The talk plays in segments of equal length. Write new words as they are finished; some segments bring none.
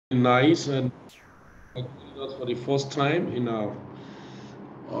Nice and us for the first time in our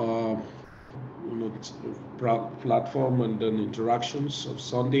uh, platform and then interactions of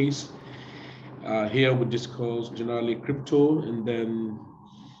Sundays. Here we discuss generally crypto and then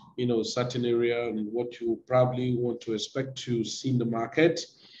certain area and what you probably want to expect to see in the market,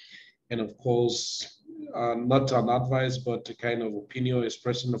 and of course not an advice but a kind of opinion,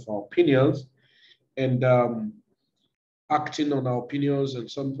 expression of our opinions, and acting on our opinions, and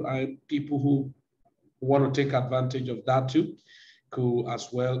some people who want to take advantage of that too could as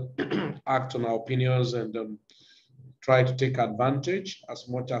well act on our opinions and try to take advantage as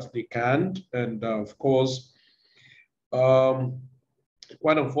much as they can. And of course, um,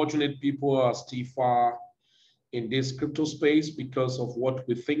 quite unfortunate people are still far in this crypto space because of what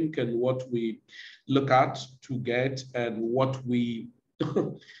we think and what we look at to get and what we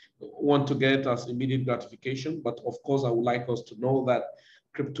want to get as immediate gratification. But of course, I would like us to know that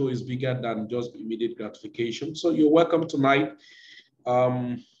crypto is bigger than just immediate gratification. So you're welcome tonight.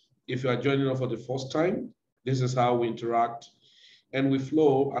 If you are joining us for the first time, this is how we interact and we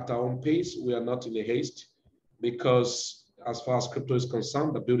flow at our own pace. We are not in a haste because as far as crypto is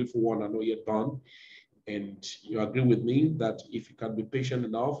concerned, the beautiful one are not yet born. And you agree with me that if you can be patient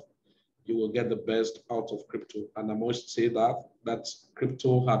enough, you will get the best out of crypto. And I must say that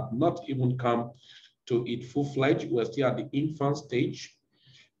crypto had not even come to it full-fledged. We're still at the infant stage.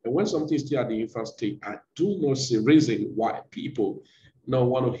 And when something is still at the infant stage, I do not see reason why people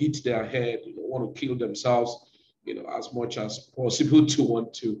want to hit their head, want to kill themselves, as much as possible to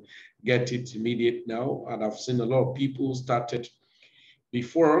want to get it immediate now. And I've seen a lot of people started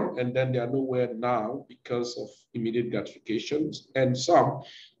before and then they are nowhere now because of immediate gratifications. And some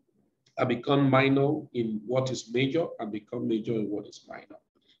have become minor in what is major and become major in what is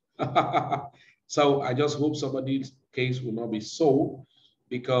minor. So I just hope somebody's case will not be so,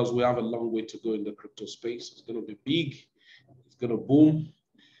 because we have a long way to go in the crypto space. It's going to be big, it's going to boom,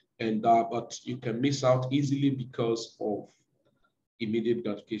 and but you can miss out easily because of immediate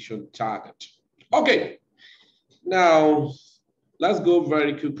gratification target. Okay, now let's go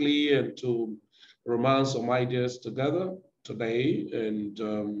very quickly into romance some ideas together today. And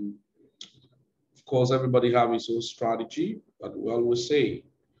of course, everybody have his own strategy, but we always say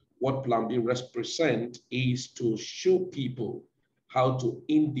what Plan B represents is to show people how to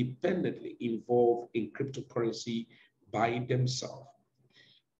independently involve in cryptocurrency by themselves.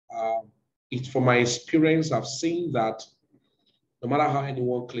 It's from my experience, I've seen that no matter how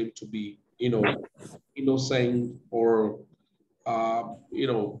anyone claims to be, innocent or,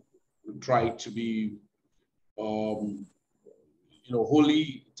 try to be, holy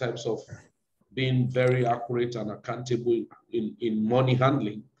in terms of being very accurate and accountable in money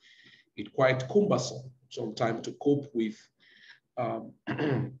handling, it's quite cumbersome sometimes to cope with um,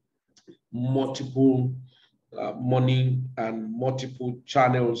 multiple money and multiple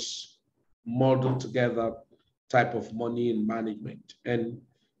channels modeled together type of money and management. And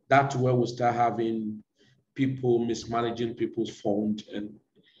that's where we start having people mismanaging people's funds. And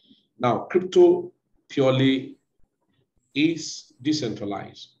now crypto purely is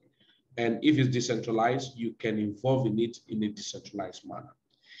decentralized. And if it's decentralized, you can involve in it in a decentralized manner.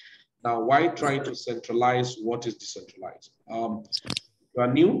 Now, why try to centralize what is decentralized? If you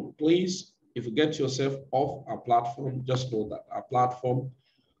are new, please, if you get yourself off our platform, just know that our platform,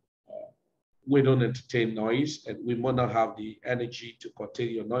 we don't entertain noise and we might not have the energy to curtail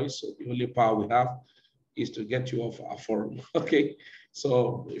your noise. So the only power we have is to get you off our forum, okay?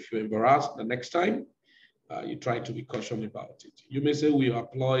 So if you're embarrassed the next time, you try to be cautious about it. You may say we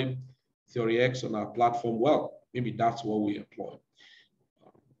employ Theory X on our platform. Well, maybe that's what we employ.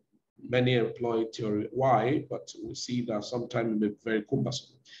 Many employ Theory Y, but we see that sometimes it may be very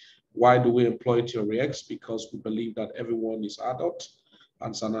cumbersome. Why do we employ Theory X? Because we believe that everyone is adult,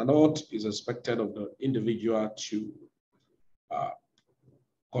 and as an adult is expected of the individual to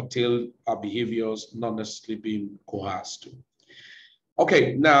curtail our behaviors, not necessarily being coerced to.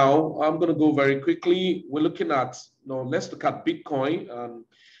 Okay, now I'm going to go very quickly. We're looking at, let's look at Bitcoin and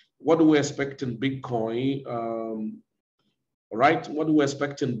what do we expect in Bitcoin? All right, what do we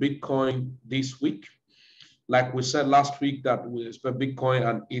expect in Bitcoin this week? Like we said last week that we expect Bitcoin,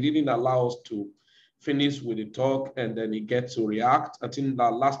 and it didn't allow us to finish with the talk and then it gets to react. I think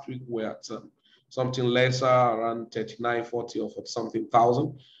that last week we're at something lesser, around 39, 40 or 40 something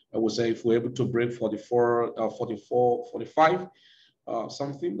thousand. I would say if we're able to break 44, 44, 45,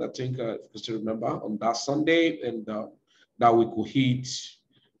 something, I think, if you still remember, on that Sunday, and that we could hit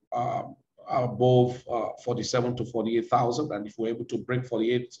above 47 to 48,000. And if we're able to break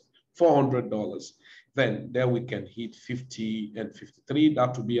 48 $400. Then there we can hit 50 and 53.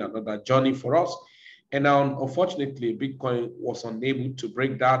 That will be another journey for us. And now, unfortunately, Bitcoin was unable to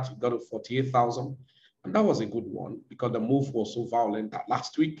break that. It got to 48,000. And that was a good one because the move was so violent that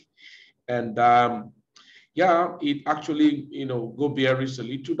last week. And yeah, it actually, go bearish a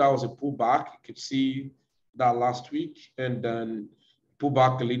little. That was a pullback. You could see that last week. And then pull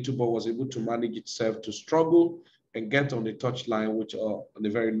back a little, but was able to manage itself to struggle and get on the touch line, which are on a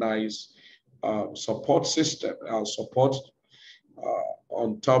very nice support system, support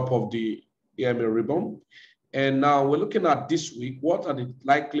on top of the EMA ribbon. And now we're looking at this week. What are the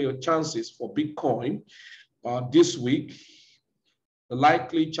likely chances for Bitcoin this week? The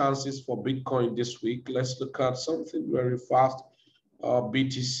likely chances for Bitcoin this week. Let's look at something very fast.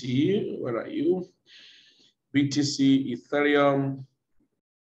 BTC, where are you? BTC, Ethereum.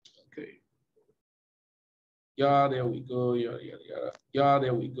 Okay. Yeah, there we go. Yeah,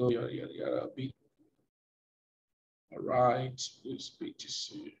 there we go. All right, it's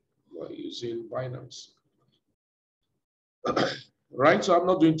BTC. We're using Binance. Right, so I'm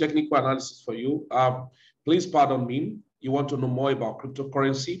not doing technical analysis for you. Please pardon me. You want to know more about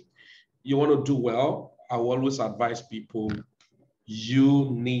cryptocurrency, you want to do well, I will always advise people, you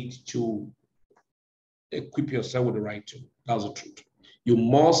need to equip yourself with the right tool. That's the truth. You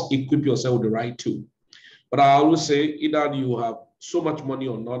must equip yourself with the right tool. But I always say, either you have so much money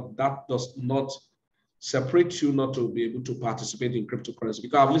or not, that does not separate you not to be able to participate in cryptocurrency.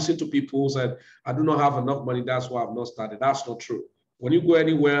 Because I've listened to people who said, I do not have enough money, that's why I've not started. That's not true. When you go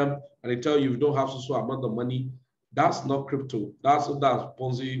anywhere and they tell you don't have so amount of money, that's not crypto. That's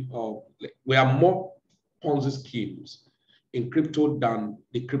Ponzi. We have more Ponzi schemes in crypto than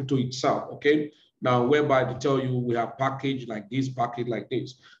the crypto itself. Okay. Now, whereby they tell you we have package like this, package like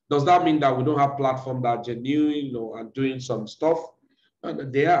this. Does that mean that we don't have platform that are genuine, and doing some stuff?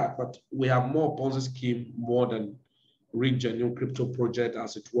 And they are, but we have more Ponzi scheme more than real genuine crypto project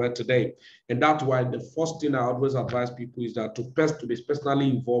as it were today. And that's why the first thing I always advise people is that to be personally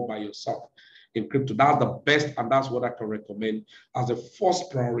involved by yourself in crypto. That's the best, and that's what I can recommend as a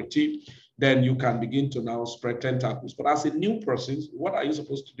first priority. Then you can begin to now spread tentacles. But as a new person, what are you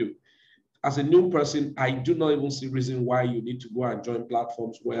supposed to do? As a new person, I do not even see reason why you need to go and join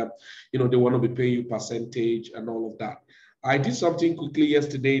platforms where they want to be paying you percentage and all of that. I did something quickly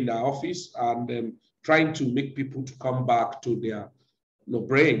yesterday in the office, and trying to make people to come back to their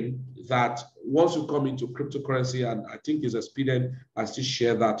brain that once you come into cryptocurrency, and I think it's expedient, I still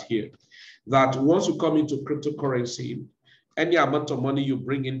share that here, that once you come into cryptocurrency, any amount of money you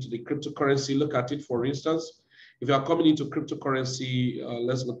bring into the cryptocurrency, look at it, for instance, if you are coming into cryptocurrency,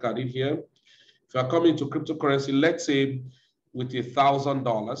 let's look at it here. If you are coming into cryptocurrency, let's say with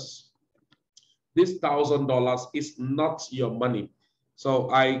 $1,000, this $1,000 is not your money. So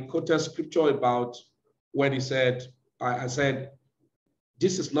I quoted scripture about when he said, I said,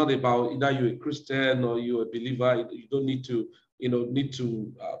 this is not about either you're a Christian or you're a believer. You don't need to,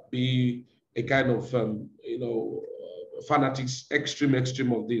 be a kind of, fanatics,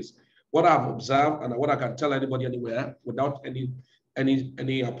 extreme of this. What I've observed and what I can tell anybody anywhere without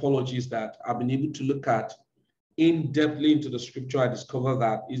any apologies, that I've been able to look at in-depthly into the scripture, I discovered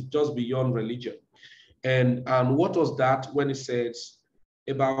that it's just beyond religion. And what was that when it says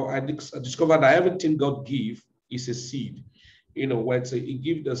about, I discovered that everything God gives is a seed. Where it says he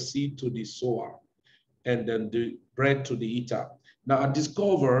gives the seed to the sower and then the bread to the eater. Now I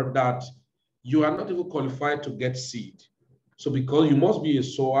discovered that you are not even qualified to get seed. So because you must be a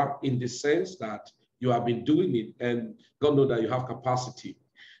sower in the sense that you have been doing it and God knows that you have capacity,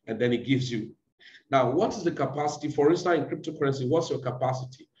 and then he gives you. Now, what is the capacity? For instance, in cryptocurrency, what's your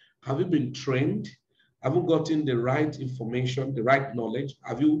capacity? Have you been trained? Have you gotten the right information, the right knowledge?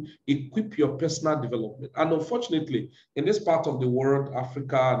 Have you equipped your personal development? And unfortunately, in this part of the world,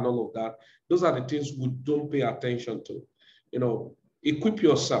 Africa and all of that, those are the things we don't pay attention to. Equip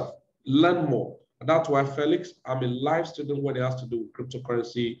yourself, learn more. And that's why, Felix, I'm a live student when it has to do with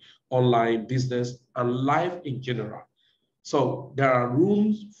cryptocurrency, online business, and life in general. So there are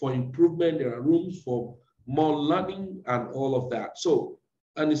rooms for improvement. There are rooms for more learning and all of that. So,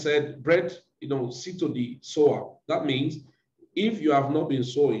 and he said, bread, seed to the sower. That means if you have not been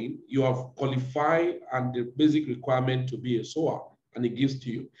sowing, you have qualified and the basic requirement to be a sower, and it gives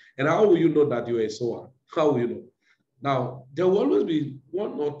to you. And how will you know that you're a sower? How will you know? Now, there will always be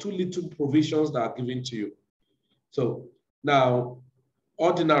one or two little provisions that are given to you. So now,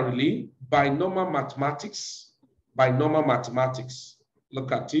 ordinarily, by normal mathematics,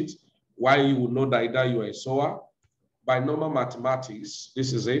 look at it, why you will know that either you are a sower. By normal mathematics,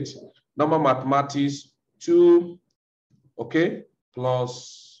 this is it. Normal mathematics, 2, okay,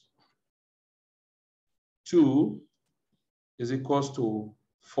 plus 2 is equals to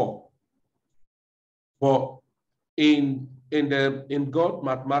 4. But in God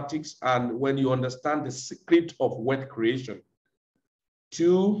mathematics, and when you understand the secret of wealth creation,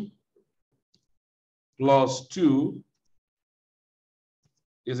 2 plus 2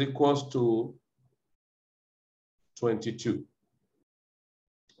 is equals to 22,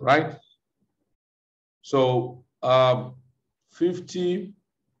 right? So 50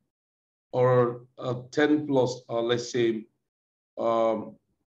 or 10 plus, let's say 9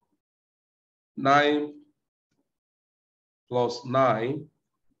 plus 9,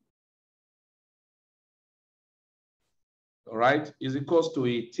 all right, is equals to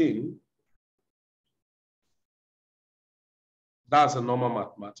 18. That's a normal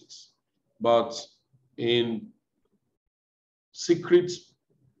mathematics. But in secret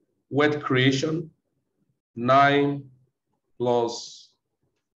wealth creation, 9 plus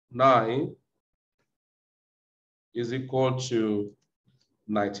 9 is equal to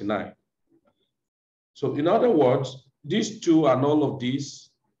 99. So in other words, these two and all of this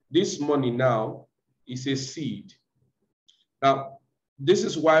money now is a seed. Now, this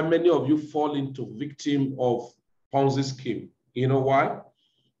is why many of you fall into victim of Ponzi scheme. You know why?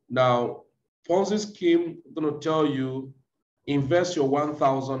 Now, Ponzi scheme going to tell you, invest your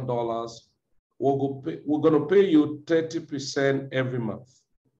 $1,000. We're going to pay you 30% every month.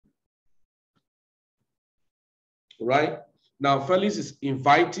 Right? Now, Felix is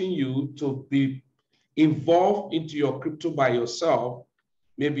inviting you to be involved into your crypto by yourself,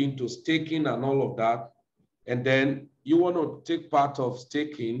 maybe into staking and all of that. And then you want to take part of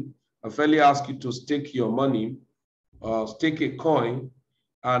staking, and Felix asks you to stake your money, stake a coin,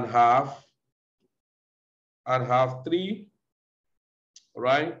 and have 3,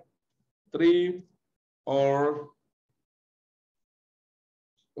 right? 3 or,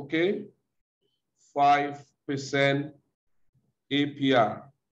 okay, 5% APR.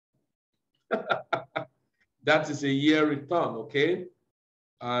 That is a year return, okay?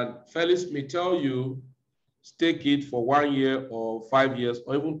 And Felix may tell you, stake it for 1 year or 5 years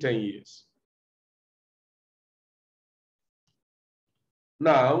or even 10 years.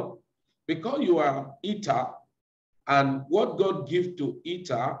 Now, because you are eater, and what God gives to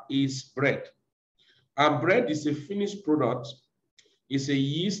eater is bread. And bread is a finished product. It's a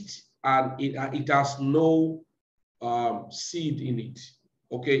yeast, and it has no seed in it.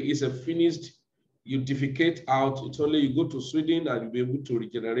 Okay, it's a finished, you defecate out. It's only you go to Sweden and you'll be able to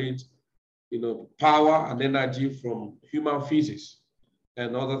regenerate, power and energy from human feces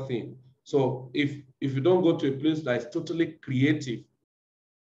and other things. So if you don't go to a place that is totally creative,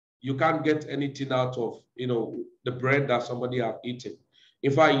 you can't get anything out of, the bread that somebody have eaten.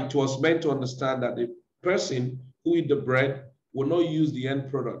 In fact, it was meant to understand that the person who eat the bread will not use the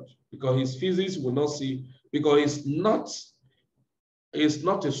end product because his physics will not see, because it's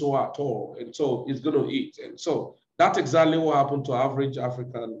not a soul at all. And so it's going to eat. And so that's exactly what happened to average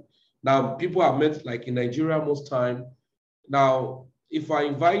African. Now, people have met like in Nigeria most time. Now, if I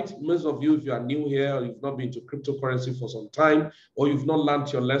invite most of you, if you are new here, or you've not been to cryptocurrency for some time, or you've not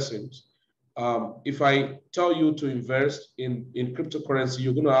learned your lessons, if I tell you to invest in cryptocurrency,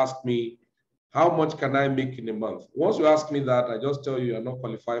 you're going to ask me, how much can I make in a month? Once you ask me that, I just tell you you're not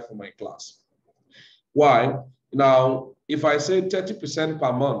qualified for my class. Why? Now, if I say 30%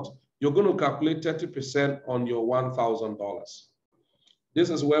 per month, you're going to calculate 30% on your $1,000. This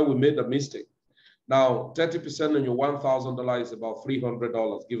is where we made a mistake. Now, 30% on your $1,000 is about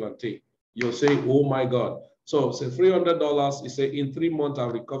 $300, give and take. You'll say, oh my God. So say $300, you say in 3 months,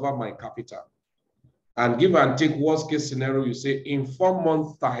 I'll recover my capital. And give and take worst case scenario, you say in 4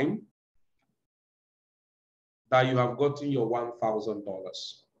 months time, that you have gotten your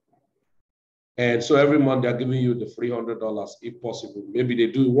 $1,000. And so every month they're giving you the $300 if possible. Maybe they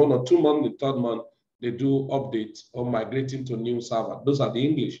do 1 or 2 months, the third month, they do update or migrating to new server. Those are the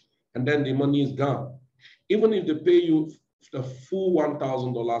English. And then the money is gone. Even if they pay you the full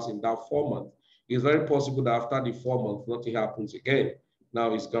 $1,000 in that 4 months, it's very possible that after the 4 months, nothing happens again.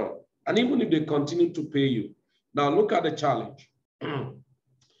 Now it's gone. And even if they continue to pay you, now look at the challenge.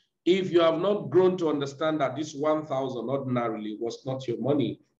 If you have not grown to understand that this 1,000 ordinarily was not your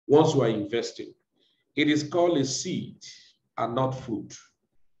money once you are investing, it is called a seed and not food.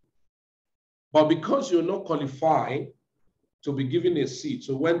 But because you're not qualified to be given a seed,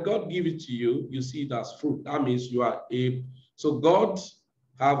 so when God gives it to you, you see it as fruit. That means you are so God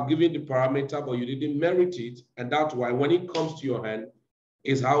have given the parameter, but you didn't merit it. And that's why when it comes to your hand,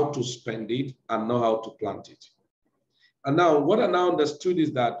 is how to spend it and not how to plant it. And now what I now understood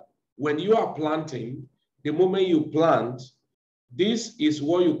is that when you are planting, the moment you plant, this is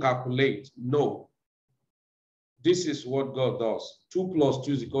what you calculate. No. this is what God does. 2 plus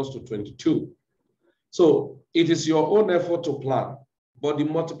 2 is equals to 22. So it is your own effort to plan, but the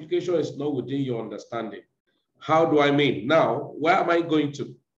multiplication is not within your understanding. How do I mean? Now, where am I going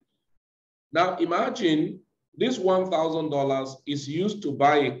to? Now, imagine this $1,000 is used to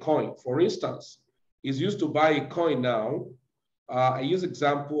buy a coin. For instance, is used to buy a coin now. I use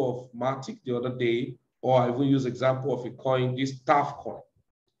example of Matic the other day, or I even use example of a coin, this TAF coin.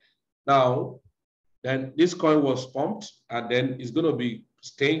 Now, then this coin was pumped, and then it's going to be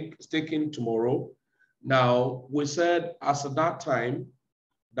staking tomorrow. Now, we said as at that time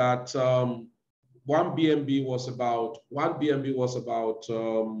that 1 BNB was about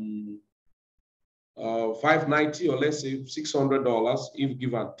 590, or let's say $600 if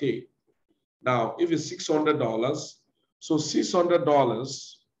give and take. Now, if it's $600, so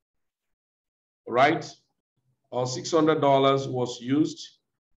 $600, right? Or $600 was used.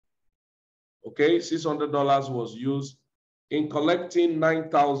 Okay, $600 was used in collecting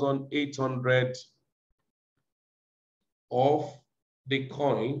 9,800 of the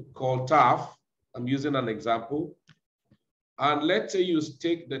coin called TAF. I'm using an example. And let's say you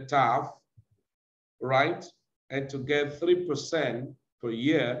stake the TAF, right? And to get 3% per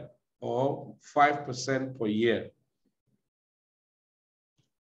year or 5% per year.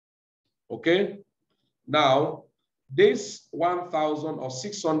 Okay? Now, this $1,000 or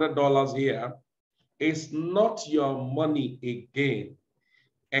 $600 here is not your money again,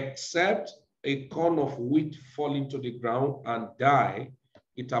 except a corn of wheat falling to the ground and die,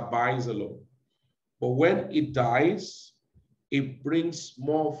 it abides alone. But when it dies, it brings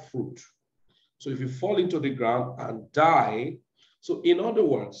more fruit. So if you fall into the ground and die, so in other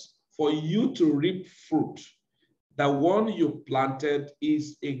words, for you to reap fruit, the one you planted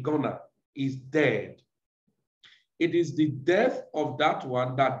is a goner, is dead. It is the death of that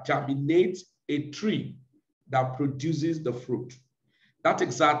one that germinates a tree that produces the fruit. That's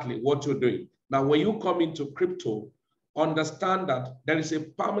exactly what you're doing. Now, when you come into crypto, understand that there is a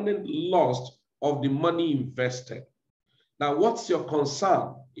permanent loss of the money invested. Now, what's your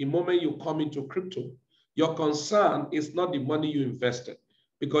concern the moment you come into crypto? Your concern is not the money you invested.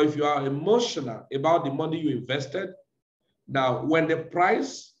 Because if you are emotional about the money you invested, now when the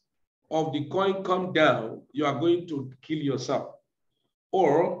price of the coin come down, you are going to kill yourself.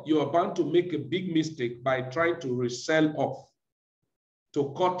 Or you are bound to make a big mistake by trying to resell off.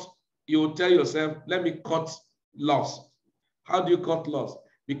 To cut, you tell yourself, let me cut loss. How do you cut loss?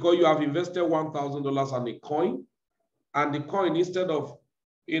 Because you have invested $1,000 on a coin, and the coin, instead of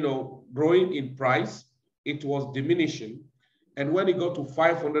growing in price, it was diminishing. And when it got to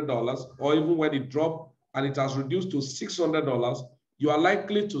 $500, or even when it dropped and it has reduced to $600, you are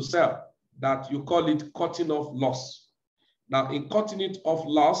likely to sell. That you call it cutting off loss. Now, in cutting it off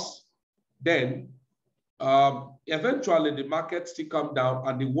loss, then eventually the market still come down,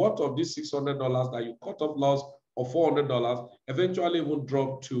 and the worth of this $600 that you cut off loss of $400 eventually even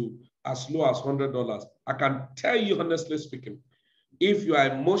drop to as low as $100. I can tell you honestly speaking, if you are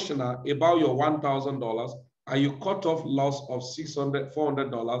emotional about your $1,000 and you cut off loss of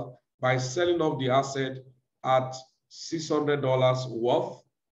 $400 by selling off the asset at $600 worth,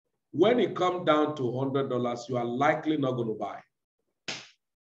 when it comes down to $100, you are likely not going to buy.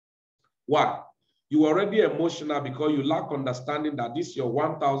 Why? You are already emotional because you lack understanding that this your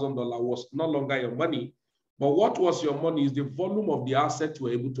 $1,000 was no longer your money, but what was your money is the volume of the asset you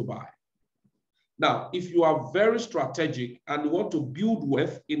were able to buy. Now, if you are very strategic and you want to build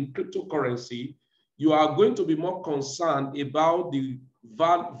wealth in cryptocurrency, you are going to be more concerned about the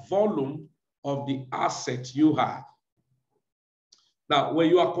volume of the asset you have. Now, when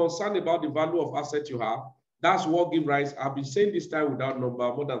you are concerned about the value of asset you have, that's what gives rise. I've been saying this time without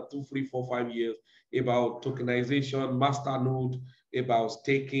number, more than 2, 3, 4, 5 years about tokenization, masternode, about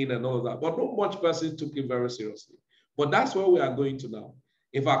staking and all that. But not much person took it very seriously. But that's where we are going to now.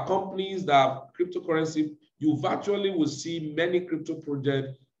 If our companies that have cryptocurrency, you virtually will see many crypto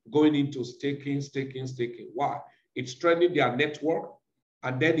projects going into staking. Why? It's strengthening their network,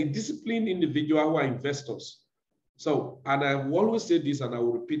 and then the disciplined individual who are investors. So, and I will always say this, and I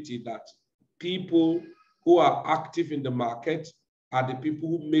will repeat it, that people who are active in the market are the people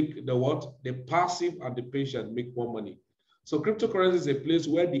who make the what? The passive and the patient make more money. So cryptocurrency is a place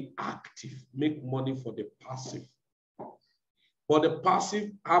where the active make money for the passive. But the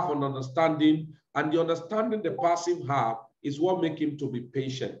passive have an understanding, and the understanding the passive have is what makes him to be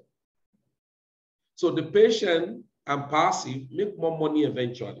patient. So the patient and passive make more money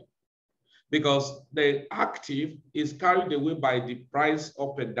eventually, because the active is carried away by the price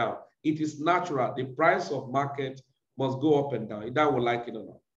up and down. It is natural. The price of market must go up and down. That will like it or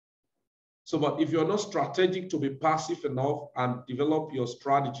not. So, but if you're not strategic to be passive enough and develop your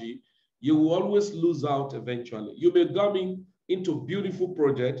strategy, you will always lose out eventually. You may come into beautiful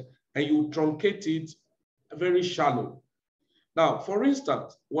project and you truncate it very shallow. Now, for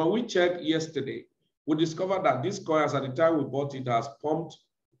instance, when we checked yesterday, we discovered that this coin, at the time we bought it, has pumped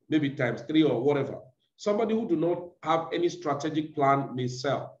maybe ×3 or whatever. Somebody who do not have any strategic plan may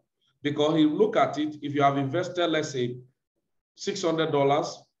sell, because he look at it, if you have invested, let's say,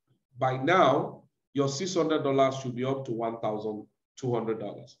 $600, by now, your $600 should be up to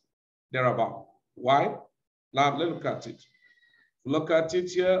 $1,200, thereabout. Why? Now, let's look at it. Look at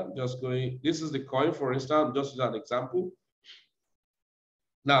it here, just going, this is the coin, for instance, just as an example.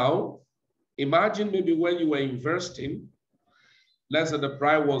 Now, imagine maybe when you were investing, let's say the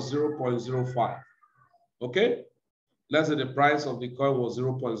price was 0.05, okay? Let's say the price of the coin was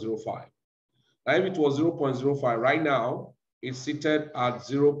 0.05. Now, if it was 0.05 right now, it's seated at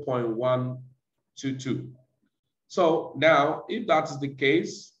 0.122. So now, if that is the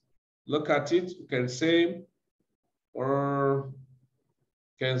case, look at it, you can say, or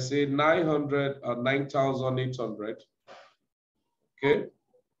can say 900 or 9,800, okay?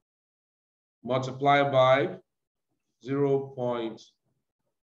 Multiply by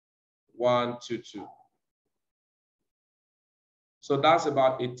 0.122. So that's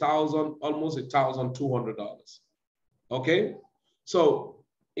about almost $1,200. Okay? So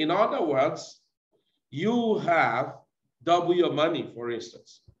in other words, you have double your money, for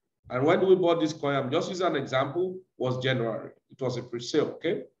instance. And when we bought this coin, I'm just using an example, was January. It was a pre-sale,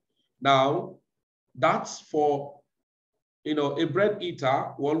 okay? Now, that's for, you know, a bread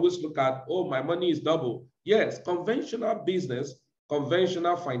eater will always look at, oh, my money is double. Yes, conventional business,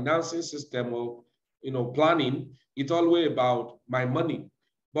 conventional financing system or, you know, planning, it's always about my money.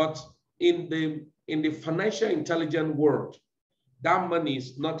 But in the financial intelligent world, that money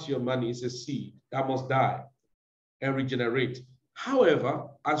is not your money, it's a seed that must die and regenerate. However,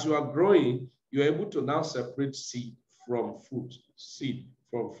 as you are growing, you're able to now separate seed from fruit, seed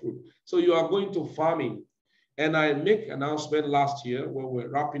from fruit. So you are going to farming. And I make an announcement last year when we're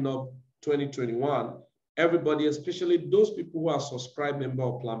wrapping up 2021, everybody, especially those people who are subscribed member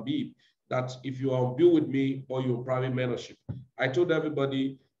of Planb, that if you are on bill with me or you're private membership, I told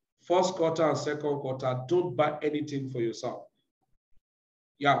everybody, first quarter and second quarter, don't buy anything for yourself.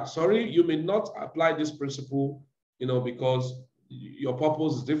 Yeah, sorry, you may not apply this principle, you know, because your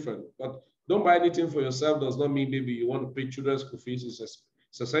purpose is different, but don't buy anything for yourself does not mean maybe you want to pay children's school fees.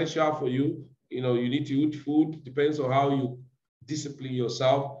 It's essential for you. You know, you need to eat food, depends on how you discipline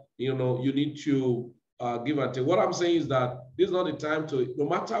yourself. You know, you need to give and take. What I'm saying is that this is not the time to, no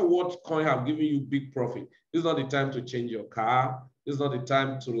matter what coin have given you big profit, this is not the time to change your car. This is not the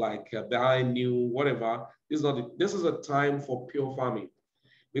time to like buy new, whatever. This is a time for pure farming.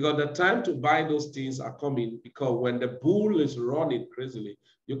 Because the time to buy those things are coming, because when the bull is running crazily,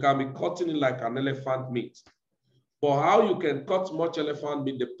 you can be cutting it like an elephant meat. But how you can cut much elephant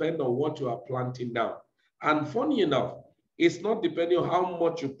meat depends on what you are planting now. And funny enough, it's not depending on how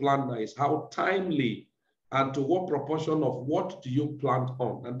much you plant now, it's how timely and to what proportion of what do you plant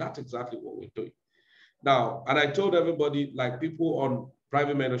on. And that's exactly what we're doing. Now, and I told everybody, like people on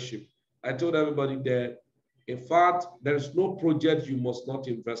private mentorship, I told everybody that, in fact, there is no project you must not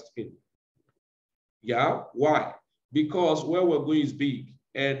invest in. Yeah, why? Because where we're going is big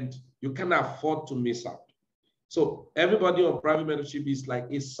and you can't afford to miss out. So everybody on private mentorship is like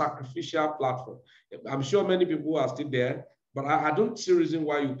a sacrificial platform. I'm sure many people are still there, but I don't see a reason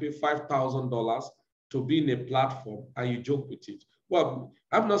why you pay $5,000 to be in a platform and you joke with it. Well,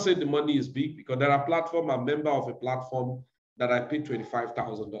 I'm not saying the money is big, because there are platforms, I'm a member of a platform that I paid $25,000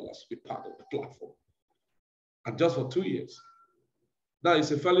 to be part of the platform. And just for 2 years. Now you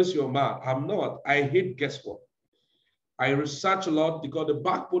say, Felix, you're mad. I'm not. I hate guesswork. I research a lot, because the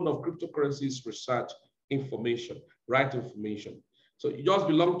backbone of cryptocurrency is research, information, right information. So you just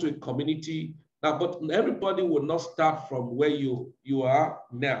belong to a community now, but everybody will not start from where you are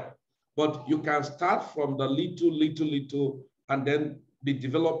now. But you can start from the little, and then be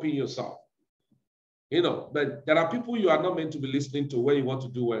developing yourself. You know, but there are people you are not meant to be listening to when you want to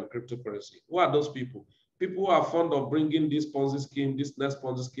do well in cryptocurrency. Who are those people? People who are fond of bringing this Ponzi scheme, this next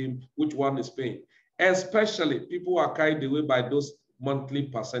Ponzi scheme, which one is paying? Especially people who are carried away by those monthly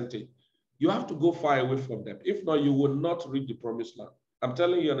percentage. You have to go far away from them. If not, you will not reach the promised land. I'm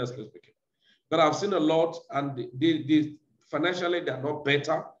telling you honestly speaking. But I've seen a lot, and they financially, they're not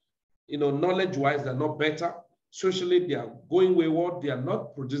better. You know, knowledge-wise, they're not better. Socially, they are going wayward. They are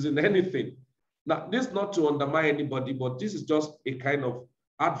not producing anything. Now, this is not to undermine anybody, but this is just a kind of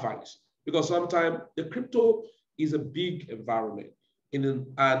advice. Because sometimes the crypto is a big environment.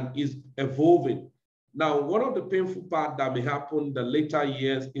 and is evolving. Now, one of the painful parts that may happen in the later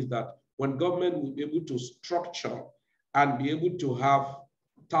years is that when government will be able to structure and be able to have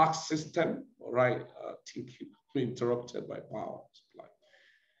tax system, all right, thank you, interrupted by power supply.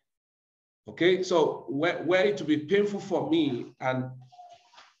 Okay, so where it will be painful for me and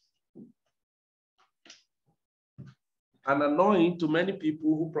annoying to many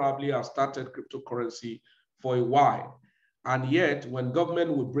people who probably have started cryptocurrency for a while. And yet, when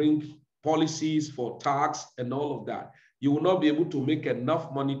government will bring policies for tax and all of that, you will not be able to make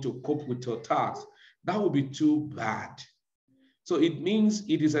enough money to cope with your tax. That would be too bad. So it means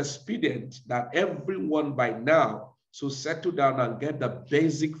it is expedient that everyone by now should settle down and get the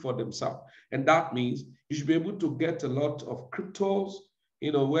basic for themselves. And that means you should be able to get a lot of cryptos,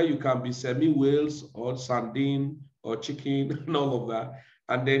 you know, where you can be semi-whales or sardine or chicken and all of that.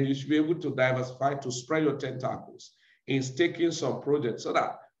 And then you should be able to diversify to spread your tentacles in staking some projects so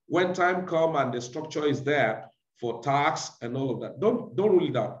that when time comes and the structure is there for tax and all of that, don't rule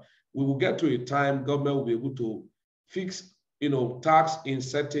it out. We will get to a time government will be able to fix, you know, tax in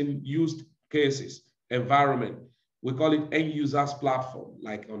certain used cases, environment. We call it end users platform,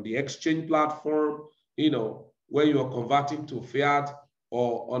 like on the exchange platform, you know, where you are converting to fiat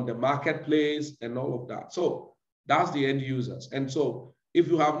or on the marketplace and all of that. So that's the end users. And so if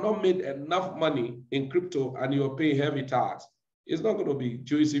you have not made enough money in crypto and you're paying heavy tax, it's not going to be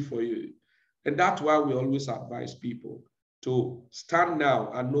juicy for you. And that's why we always advise people to stand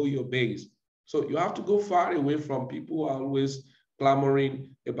now and know your base. So you have to go far away from people who are always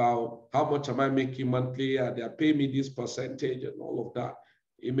clamoring about how much am I making monthly, and they're paying me this percentage and all of that.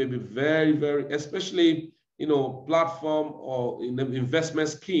 It may be very, very, especially, you know, platform or in the investment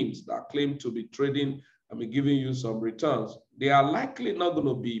schemes that claim to be trading, I mean, giving you some returns. They are likely not going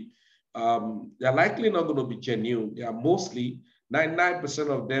to be, genuine. They are mostly 99%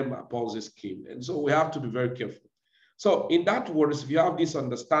 of them are Ponzi scheme. And so we have to be very careful. So in that words, if you have this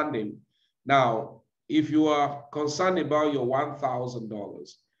understanding, now, if you are concerned about your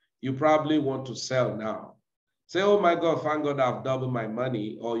 $1,000, you probably want to sell now. Say, oh my God, thank God I've doubled my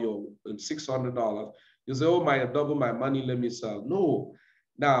money, or your $600. You say, oh my, double my money, let me sell. No.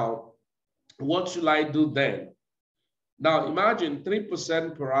 Now, what should I do then? Now, imagine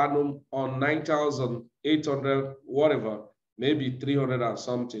 3% per annum on 9,800, whatever, maybe 300 or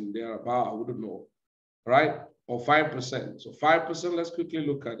something thereabout, I wouldn't know, right? Or 5%. So 5%, let's quickly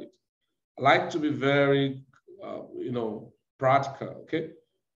look at it. I like to be very, you know, practical, okay?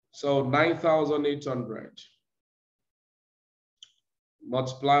 So 9,800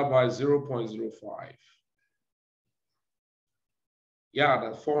 multiplied by 0.05. Yeah,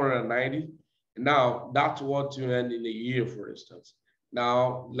 that's 490. Now, that's what you earn in a year, for instance.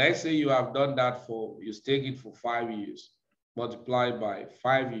 Now, let's say you have done that for, you stake it for 5 years, multiplied by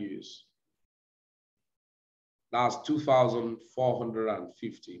 5 years. That's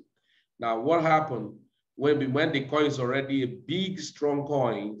 2,450. Now, what happened when the coin is already a big, strong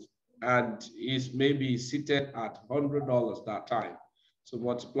coin and is maybe seated at $100 that time? So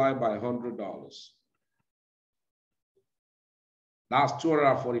multiply by $100. That's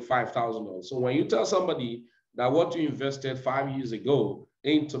 $245,000. So when you tell somebody that what you invested 5 years ago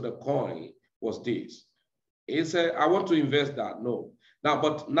into the coin was this, he said, I want to invest that. No. Now,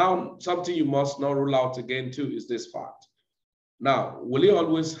 but now something you must not rule out again too is this fact. Now, will it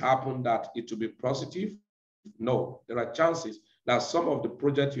always happen that it will be positive? No, there are chances that some of the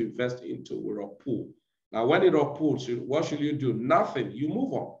projects you invest into will uppull. Now, when it uppulls, what should you do? Nothing, you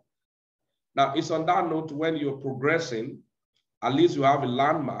move on. Now, it's on that note, when you're progressing, at least you have a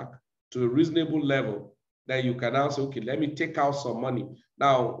landmark to a reasonable level that you can now say, okay, let me take out some money.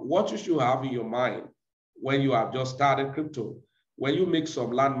 Now, what you should have in your mind when you have just started crypto, when you make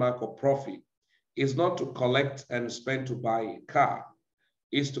some landmark or profit, is not to collect and spend to buy a car.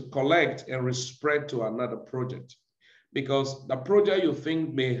 It's to collect and spread to another project. Because the project you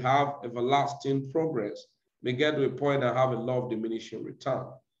think may have everlasting progress may get to a point and have a lot of diminishing return.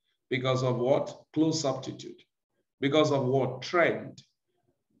 Because of what? Close substitute. Because of what? Trend.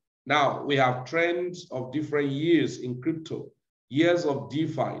 Now, we have trends of different years in crypto, years of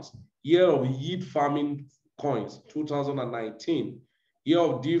DeFi's, year of yield farming coins, 2019, year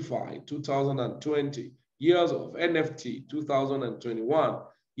of DeFi, 2020, years of NFT, 2021,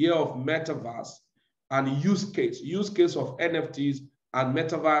 year of metaverse, and use case of NFTs and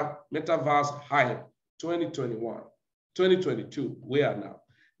metaverse hype, 2021, 2022, we are now.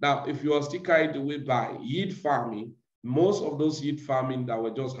 Now, if you are still carried away by yield farming, most of those yield farming that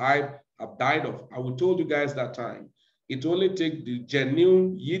were just hype have died off. I told you guys that time, it only takes the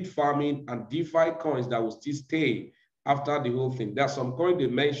genuine yield farming and DeFi coins that will still stay after the whole thing. There's some coin they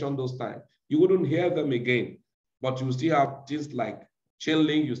mentioned those times. You wouldn't hear them again, but you still have things like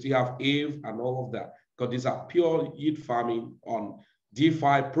Chainlink, you still have AVE and all of that, because these are pure yield farming on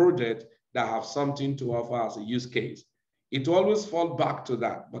DeFi projects that have something to offer as a use case. It always falls back to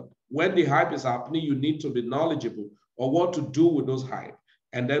that. But when the hype is happening, you need to be knowledgeable on what to do with those hype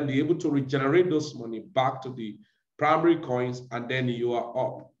and then be able to regenerate those money back to the primary coins, and then you are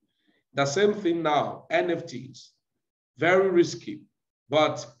up. The same thing now, NFTs, very risky,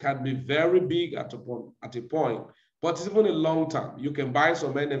 but can be very big at a point. But it's even a long time. You can buy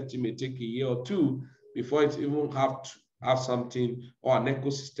some NFT, may take a year or two before it even have something or an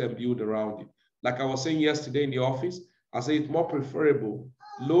ecosystem built around it. Like I was saying yesterday in the office, I say it's more preferable,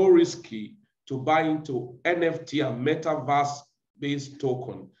 low risky, to buy into NFT and metaverse-based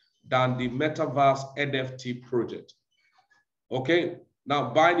token than the metaverse NFT project. Okay,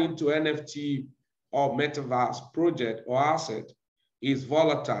 now buying into NFT or metaverse project or asset is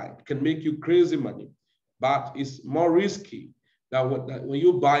volatile, it can make you crazy money, but it's more risky than when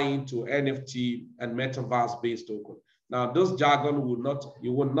you buy into NFT and metaverse-based token. Now, those jargon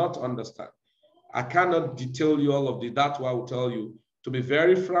you will not understand. I cannot detail you all of this. That's why I will tell you, to be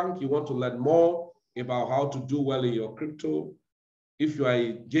very frank, you want to learn more about how to do well in your crypto. If you are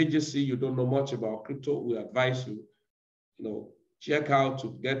a JJC, you don't know much about crypto, we advise you, check out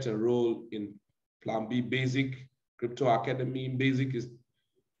to get enrolled in Planb Basic Crypto Academy. Basic is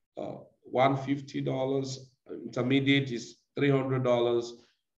 $150, intermediate is $300,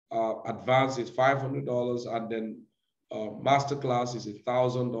 advanced is $500, and then masterclass is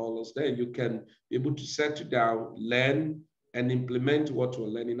 $1,000. Then you can be able to settle down, learn, and implement what you're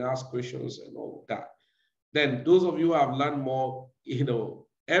learning, ask questions and all of that. Then those of you who have learned more,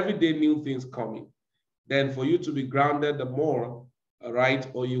 every day new things coming. Then for you to be grounded the more, right?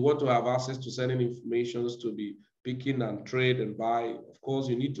 Or you want to have access to certain informations to be picking and trade and buy, of course,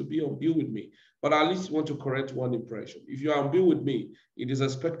 you need to be on bill with me. But at least you want to correct one impression. If you are on bill with me, it is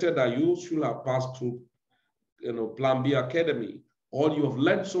expected that you should have passed through Planb Academy, or you have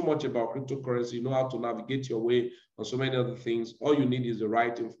learned so much about cryptocurrency, you know how to navigate your way on so many other things. All you need is the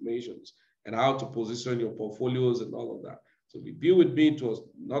right information and how to position your portfolios and all of that. So if you be with me, it was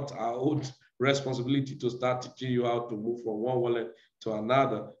not our own responsibility to start teaching you how to move from one wallet to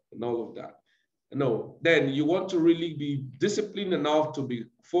another and all of that. Then you want to really be disciplined enough to be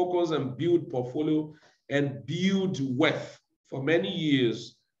focused and build portfolio and build wealth for many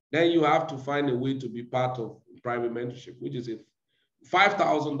years. Then you have to find a way to be part of private mentorship, which is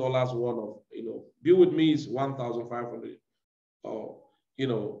 $5,000 one of, Build with me is $1,500,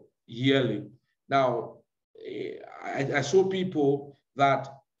 yearly. Now, I show people that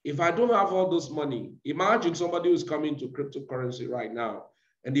if I don't have all this money, imagine somebody who's coming to cryptocurrency right now,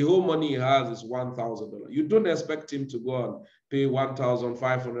 and the whole money he has is $1,000. You don't expect him to go and pay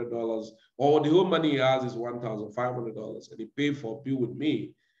 $1,500, or the whole money he has is $1,500, and he pay for Build with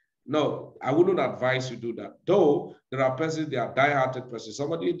me. No, I wouldn't advise you do that. Though there are persons, they are die-hearted persons.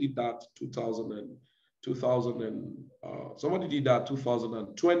 Somebody did that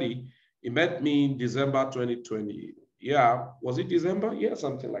 2020. He met me in December 2020. Yeah, was it December? Yeah,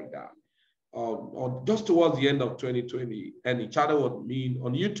 something like that. Or just towards the end of 2020. And he chatted with me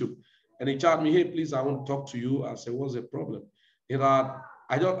on YouTube. And he chatted me, hey, please, I want to talk to you. I said, what's the problem?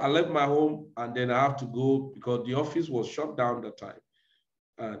 I left my home and then I have to go because the office was shut down that time.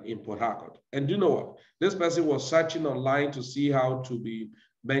 In Port Harcourt. And you know what? This person was searching online to see how to be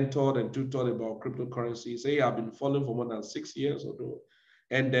mentored and tutored about cryptocurrency. Say, I've been following for more than 6 years or so.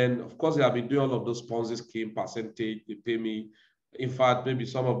 And then, of course, I've been doing all of those Ponzi scheme percentage. They pay me. In fact, maybe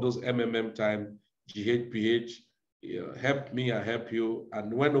some of those MMM time, GHPH, help me, I help you.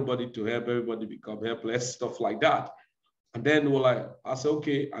 And when nobody to help, everybody become helpless, stuff like that. And then I said,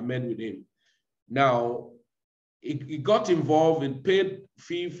 okay, I met with him. Now, he got involved in paid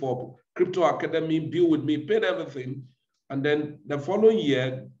fee for Crypto Academy, Build with me, paid everything. And then the following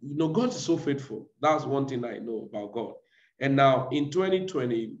year, God is so faithful. That's one thing I know about God. And now in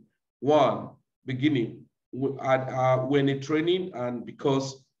 2021, beginning, we're in a training, and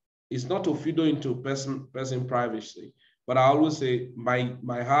because it's not to feed into person privacy, but I always say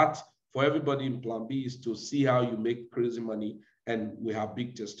my heart for everybody in Planb is to see how you make crazy money, and we have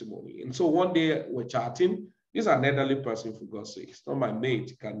big testimony. And so one day we're chatting. This is an elderly person, for God's sake. It's not my mate.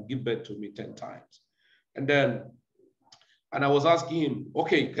 He can give birth to me 10 times. And I was asking him,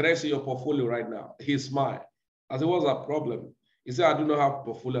 okay, can I see your portfolio right now? He smiled. I said, what's the problem? He said, I do not have a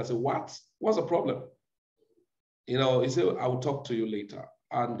portfolio. I said, what? What's the problem? He said, I will talk to you later.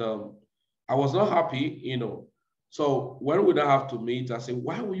 And I was not happy, So when we don't have to meet, I said,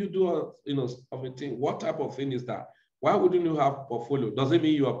 why will you do of a thing? What type of thing is that? Why wouldn't you have portfolio? Doesn't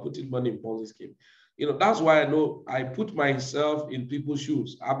mean you are putting money in Ponzi scheme. You know, that's why I know I put myself in people's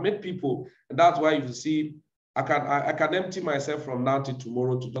shoes. I've met people, and that's why you see, I can empty myself from now till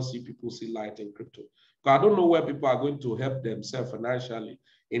tomorrow to just see people see light in crypto. Because I don't know where people are going to help themselves financially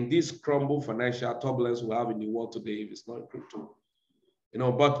in this crumble financial turbulence we have in the world today if it's not in crypto. You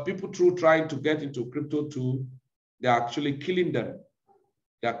know, but people through trying to get into crypto too, they're actually killing them.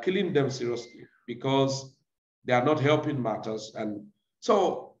 They are killing them seriously because they are not helping matters. And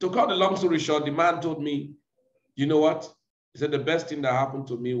so to cut the long story short, the man told me, you know what? He said the best thing that happened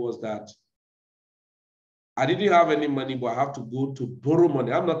to me was that I didn't have any money, but I have to go to borrow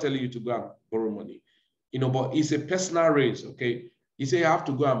money. I'm not telling you to go and borrow money, you know, but it's a personal race, okay? He said you have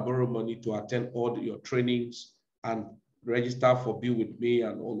to go and borrow money to attend all your trainings and register for Be With Me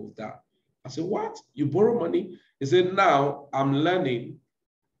and all of that. I said, what? You borrow money? He said, now I'm learning.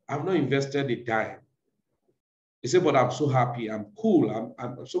 I've not invested a dime. He said, but I'm so happy. I'm cool.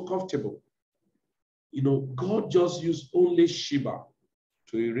 I'm so comfortable. You know, God just used only Shiba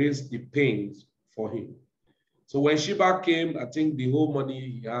to erase the pains for him. So when Shiba came, I think the whole money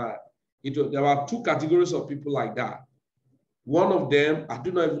he had, there were two categories of people like that. One of them, I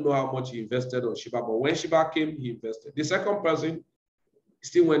do not even know how much he invested on Shiba, but when Shiba came, he invested. The second person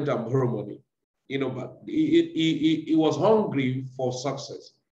still went and borrowed money, you know, but he was hungry for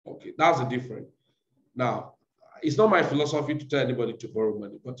success. Okay, that's the difference. Now, it's not my philosophy to tell anybody to borrow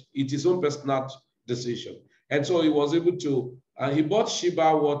money, but it is his own personal decision. And so he was able to, he bought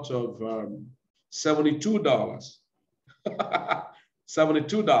Shiba worth of $72,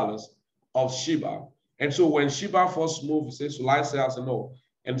 $72 of Shiba. And so when Shiba first moved, he says, so I say, I said, no.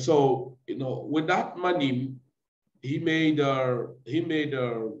 And so, you know, with that money, he made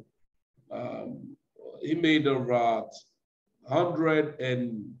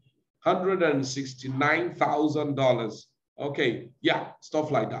 $169,000. Okay, yeah,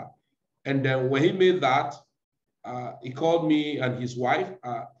 stuff like that. And then when he made that, he called me and his wife.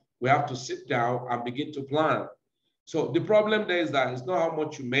 We have to sit down and begin to plan. So the problem there is that it's not how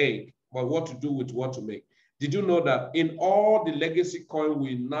much you make, but what to do with what to make. Did you know that in all the legacy coin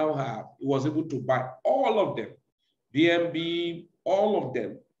we now have, he was able to buy all of them, BNB, all of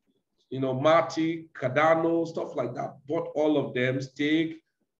them, you know, Matic, Cardano, stuff like that, bought all of them, stake,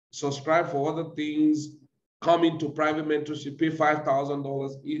 subscribe for other things, come into private mentorship, pay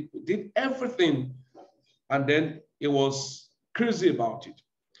 $5,000. He did everything. And then it was crazy about it.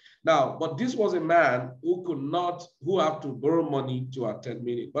 Now, but this was a man who had to borrow money to attend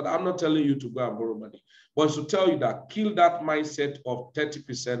meeting. But I'm not telling you to go and borrow money, but to tell you that kill that mindset of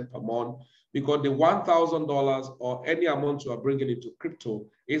 30% per month, because the $1,000 or any amount you are bringing into crypto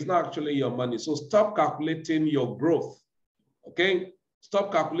is not actually your money. So stop calculating your growth, okay?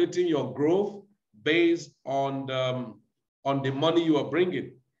 Stop calculating your growth based on the money you are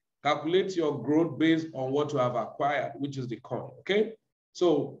bringing. Calculate your growth based on what you have acquired, which is the coin, okay?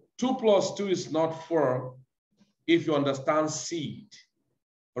 So 2 plus 2 is not 4 if you understand seed,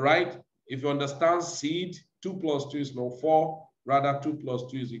 all right? If you understand seed, 2 plus 2 is not 4, rather 2 plus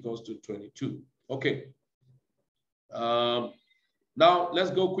 2 is equals to 22. Okay. Now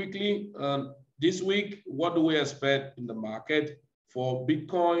let's go quickly. This week, what do we expect in the market for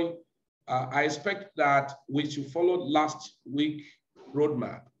Bitcoin? I expect that we should follow last week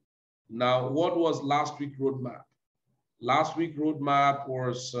roadmap. Now, what was last week roadmap? Last week roadmap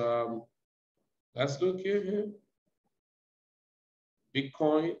was, let's look here.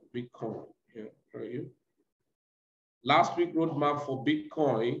 Bitcoin, here, right here. Last week roadmap for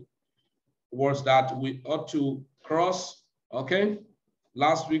Bitcoin was that we ought to cross, okay?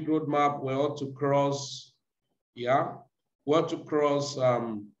 Last week roadmap, we ought to cross, yeah, we ought to cross,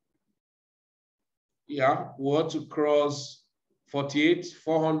 we ought to cross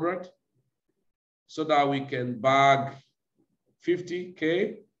 48,400 so that we can bag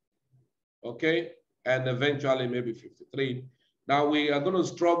 50K, okay? And eventually maybe 53. Now we are going to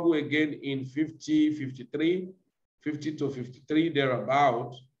struggle again in 50, 53, 50 to 53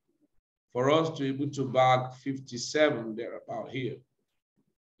 thereabout for us to be able to bag 57 thereabout here.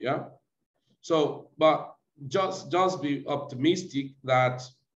 Yeah. So, but just be optimistic that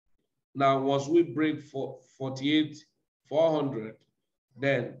now once we break for 48,400,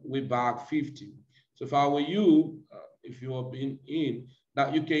 then we bag 50. So if I were you, if you have been in,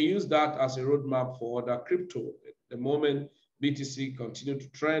 that you can use that as a roadmap for other crypto. At the moment BTC continue to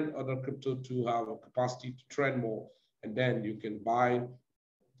trend, other crypto to have a capacity to trend more, and then you can buy.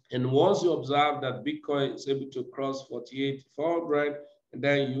 And once you observe that Bitcoin is able to cross 48,400, and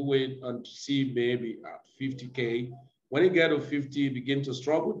then you wait and see maybe at 50K. When you get to 50, begin to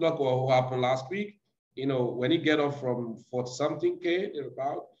struggle, like what happened last week. you know, when it get up from 40 something K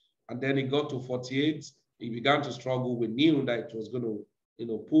about, and then it got to 48, he began to struggle. We knew that it was going to, you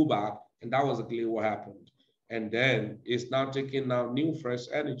know, pull back, and that was exactly what happened. And then it's now taking now new fresh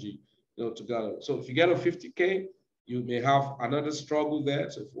energy, you know, together. So if you get a 50K, you may have another struggle there.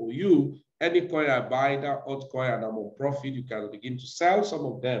 So for you, any coin I buy, that altcoin, and I'm on profit, you can begin to sell some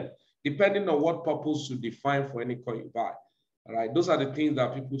of them, depending on what purpose you define for any coin you buy. All right, those are the things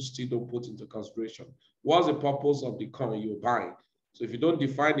that people still don't put into consideration. What's the purpose of the coin you're buying? So if you don't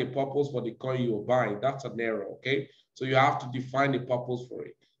define the purpose for the coin you're buying, that's an error, okay? So you have to define the purpose for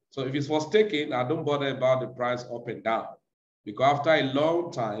it. So if it's for staking, I don't bother about the price up and down, because after a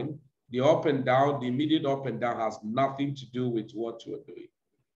long time, the up and down, the immediate up and down has nothing to do with what you're doing.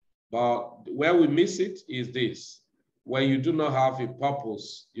 But where we miss it is this: when you do not have a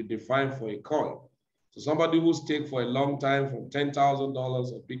purpose you define for a coin. So somebody who staked for a long time from $10,000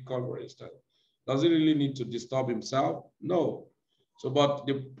 of Bitcoin, for instance, does he really need to disturb himself? No. So, but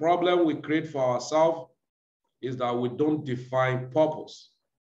the problem we create for ourselves is that we don't define purpose.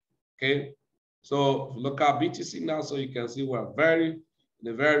 Okay. So look at BTC now, so you can see we're in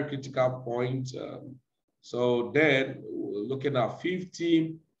a very critical point. So then we're looking at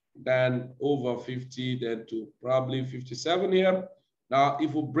 50, then over 50, then to probably 57 here. Now,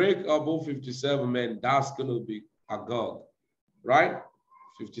 if we break above 57, man, that's going to be a god, right?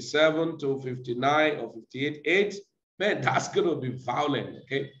 57 to 59 or 58, 8, man, that's going to be violent,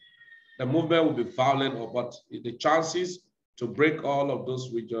 okay? The movement will be violent, but the chances to break all of those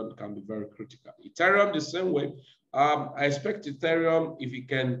regions can be very critical. Ethereum, the same way. I expect Ethereum, if it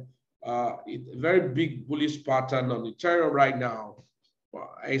can, a very big bullish pattern on Ethereum right now.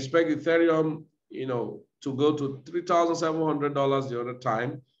 I expect Ethereum, you know, to go to $3,700 the other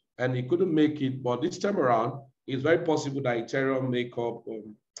time, and it couldn't make it. But this time around, it's very possible that Ethereum make up,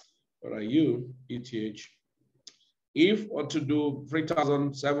 what are you, ETH? If or to do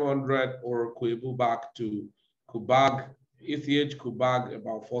 3,700 or could back to Kubag, ETH could bag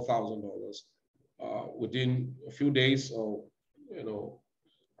about $4,000 within a few days, or, you know,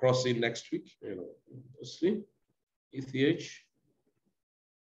 crossing next week, you know, see, ETH.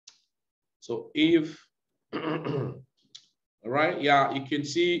 So if, all right, yeah, you can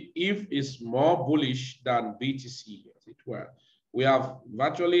see if is more bullish than BTC, as it were. We have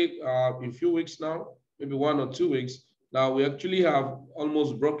virtually in a few weeks now, maybe 1 or 2 weeks, now we actually have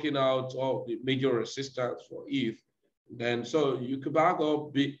almost broken out of the major resistance for ETH. Then so you could back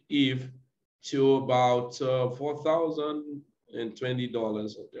up ETH to about $4,020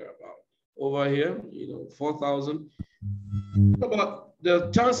 or thereabout. Over here, you know, 4,000. But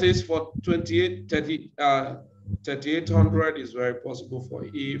the chances for 3,800 is very possible for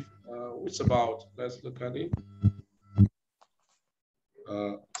ETH, which is about, let's look at it.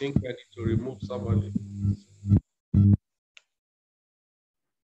 I think I need to remove somebody.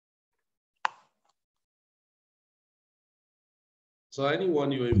 So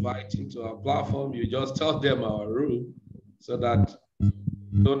anyone you invite into our platform, you just tell them our rule so that you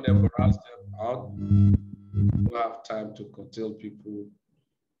don't embarrass them out. You have time to curtail people.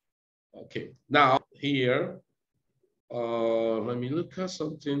 Okay, now here, let me look at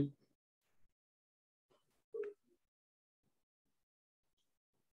something.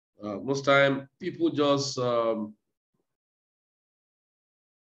 Most time people just so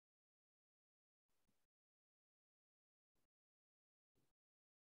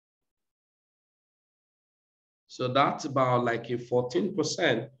that's about like a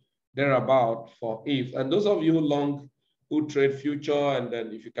 14% thereabout for ETH. And those of you who trade future, and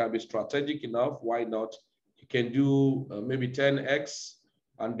then if you can be strategic enough, why not? You can do maybe 10x,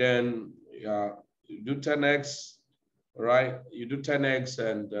 and then you do 10x, right? You do 10x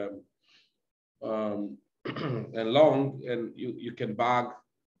and and long, and you can bag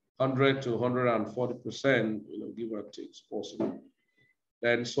 100 to 140%, you know, give or take, it's possible.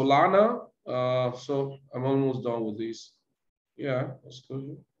 Then Solana, so I'm almost done with this. Yeah, let's go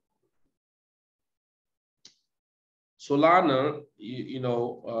here. Solana, you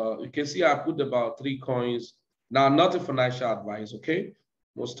know, you can see I put about 3 coins. Now, not a financial advice, okay?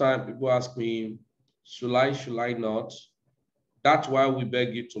 Most time people ask me, should I not? That's why we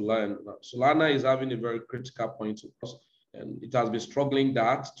beg you to learn. Solana is having a very critical point to cross, and it has been struggling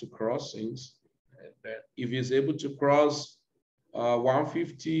to cross things. If it's able to cross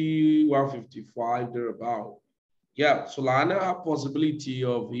 150, 155, thereabout, yeah, Solana have possibility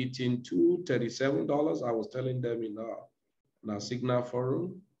of hitting $237. I was telling them in our Signal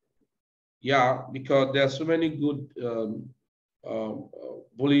forum. Yeah, because there are so many good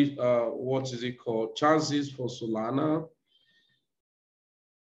bullish, what is it called, chances for Solana.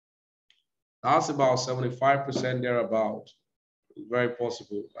 That's about 75% thereabout. Very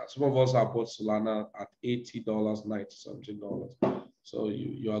possible. Some of us have bought Solana at $80, 90 something dollars. So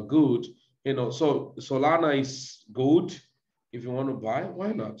you are good. You know, so Solana is good. If you want to buy,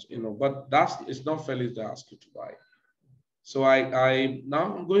 why not? You know, but it's not fairly to ask you to buy. So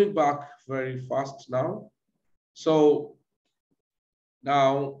now I'm going back very fast now. So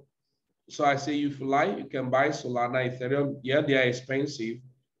now, so I say if you like, you can buy Solana, Ethereum. Yeah, they are expensive.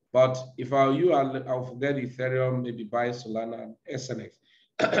 But if I were you, I'll forget Ethereum, maybe buy Solana and SNX.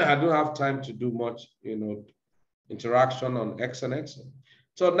 I don't have time to do much, you know, interaction on XNX.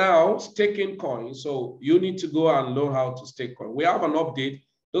 So now staking coins. So you need to go and learn how to stake coin. We have an update.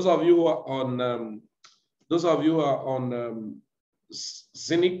 Those of you who are on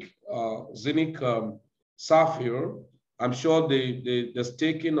Zinc Sapphire, I'm sure the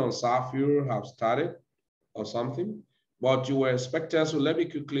staking on Sapphire have started or something, but you were expected. So let me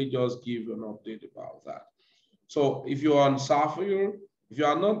quickly just give you an update about that. So if you're on Sapphire, if you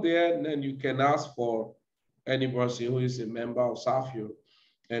are not there, then you can ask for any person who is a member of Sapphire.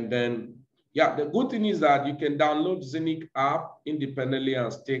 And then, yeah, the good thing is that you can download Zinc app independently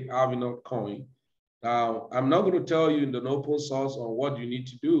and stake Avenue coin. Now, I'm not going to tell you in the open source on what you need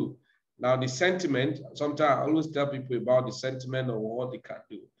to do. Now, the sentiment, sometimes I always tell people about the sentiment of what they can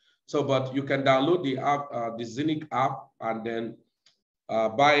do. So, but you can download the app, the Zinc app, and then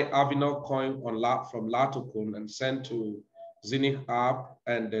buy Avenue coin from Latocon and send to Zinc app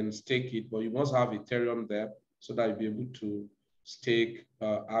and then stake it. But you must have Ethereum there so that you'll be able to stake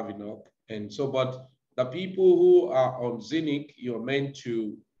Avenue. And so, but the people who are on Zinc, you're meant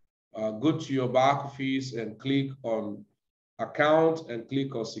to go to your back office and click on account and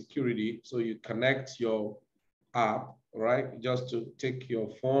click on security. So you connect your app, right? Just to take your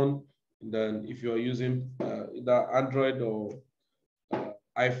phone. And then if you're using either Android or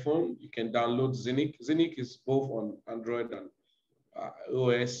iPhone, you can download Zinc. Zinc is both on Android and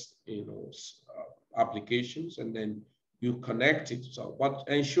OS, you know, applications, and then you connect it. So, but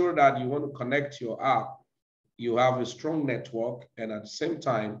ensure that you want to connect your app, you have a strong network, and at the same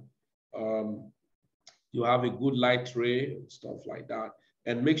time, you have a good light ray and stuff like that.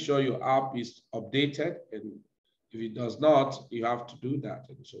 And make sure your app is updated. And if it does not, you have to do that.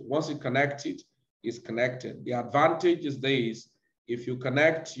 And so once you connect it, it's connected. The advantage is this: if you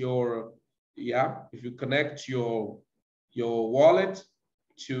connect your wallet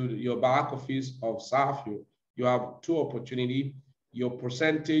to your back office of Sapphire, you have two opportunities. Your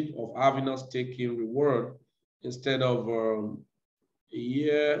percentage of Avenue staking reward instead of where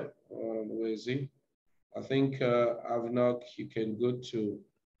is it? I think Avenue, you can go to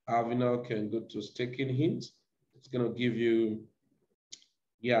Avenue, can go to staking hint. It's gonna give you,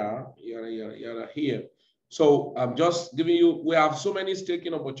 here. So I'm just giving you, we have so many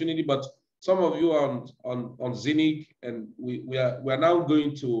staking opportunity, but some of you are on Zinc, and we are now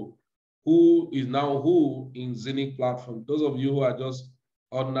going to who is now who in Zinc platform. Those of you who are just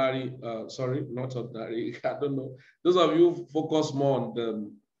ordinary, sorry, not ordinary, I don't know. Those of you who focus more on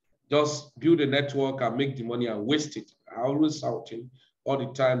the, just build a network and make the money and waste it. I always shouting all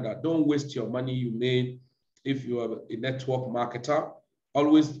the time that don't waste your money you made if you are a network marketer.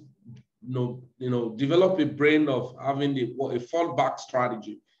 Always develop a brain of having a fallback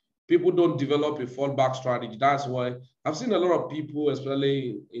strategy. People don't develop a fallback strategy. That's why I've seen a lot of people,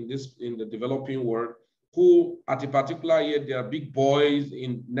 especially in the developing world, who at a particular year, they are big boys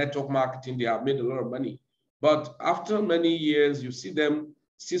in network marketing. They have made a lot of money. But after many years, you see them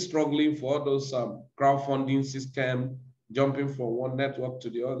still struggling for all those crowdfunding system, jumping from one network to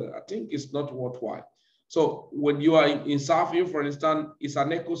the other. I think it's not worthwhile. So when you are in Sapphire, for instance, it's an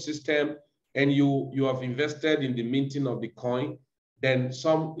ecosystem, and you have invested in the minting of the coin. Then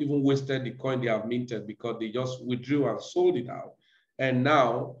some even wasted the coin they have minted because they just withdrew and sold it out. And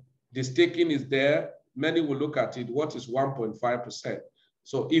now the staking is there. Many will look at it. What is 1.5%?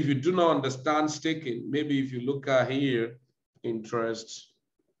 So if you do not understand staking, maybe if you look at here, interest,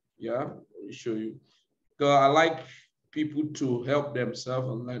 yeah, let me show you. Because I like people to help themselves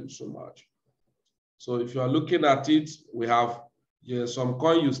and learn so much. So if you are looking at it, we have some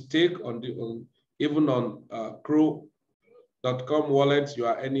coin you stake even on Crow.com wallet, you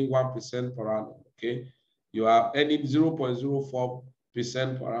are earning 1% per annum. Okay, you are earning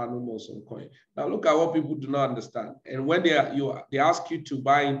 0.04% per annum on some coin. Now look at what people do not understand. And when they ask you to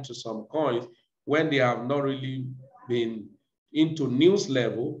buy into some coins when they have not really been into news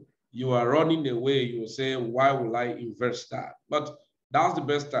level, you are running away. You say, why will I invest that? But that's the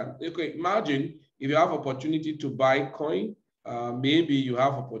best time. Okay, imagine if you have opportunity to buy coin, maybe you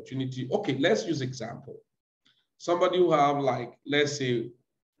have opportunity. Okay, let's use example. Somebody who have, like, let's say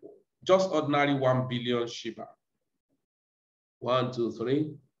just ordinary 1 billion Shiba. 1, 2,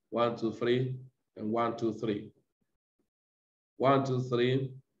 3, 1, 2, 3, and 1, 2, 3. 1, 2,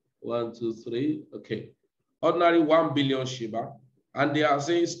 3, 1, 2, 3. Okay. Ordinary 1 billion Shiba. And they are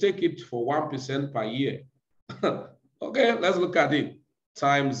saying stake it for 1% per year. Okay, let's look at it.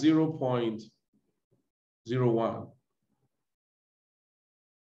 Times 0.01.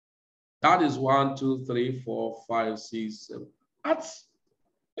 That is 1, 2, 3, 4, 5, 6, 7. That's,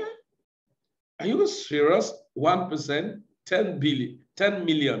 are you serious? 1%, 10 billion, 10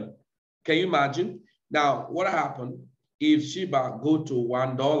 million. Can you imagine? Now, what happened if Shiba go to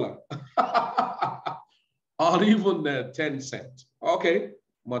 $1 or even 10 cents? Okay,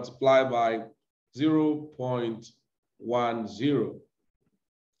 multiply by 0.10.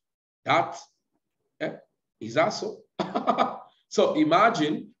 That is that so? So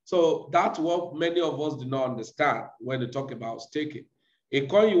imagine, so that's what many of us do not understand when they talk about staking. A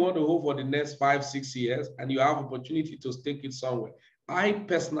coin you want to hold for the next 5, 6 years, and you have opportunity to stake it somewhere. I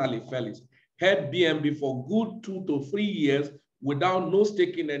personally, Felix, had BNB for good 2 to 3 years without no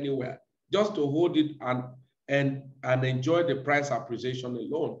staking anywhere, just to hold it and enjoy the price appreciation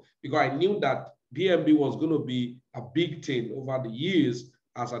alone, because I knew that BNB was going to be a big thing over the years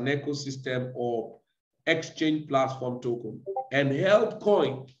as an ecosystem or exchange platform token, and held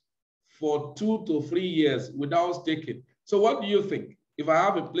coin for 2 to 3 years without staking. So what do you think? If I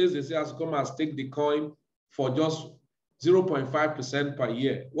have a place that says come and stake the coin for just 0.5% per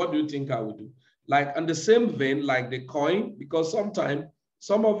year, what do you think I would do? Like in the same vein, like the coin, because sometimes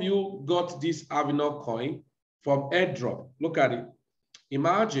some of you got this Avenor coin from airdrop. Look at it.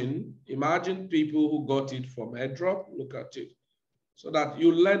 Imagine people who got it from airdrop. Look at it. So that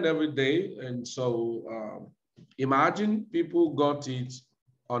you learn every day. And so imagine people got it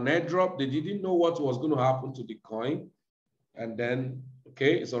on airdrop. They didn't know what was going to happen to the coin. And then,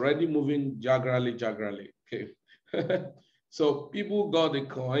 okay, it's already moving jaggerally. Okay. So people got the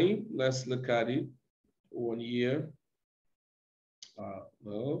coin. Let's look at it. 1 year.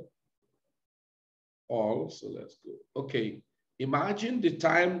 No. All. So let's go. Okay. Imagine the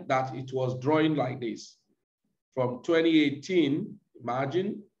time that it was drawing like this. From 2018,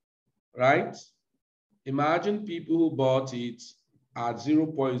 imagine, right? Imagine people who bought it at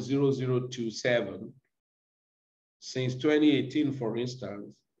 0.0027 since 2018, for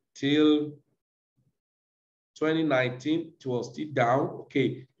instance, till 2019, it was still down.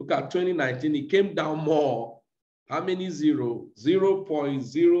 Okay, look at 2019, it came down more. How many zeros?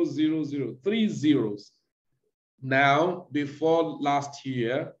 0.0003 zeros. Now, before last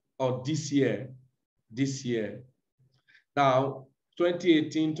year or this year. Now,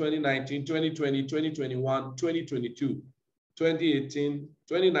 2018, 2019, 2020, 2021, 2022, 2018,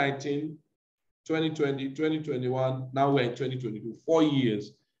 2019, 2020, 2021, now we're in 2022, 4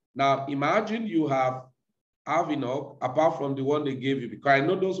 years. Now, imagine you have Avenor, apart from the one they gave you, because I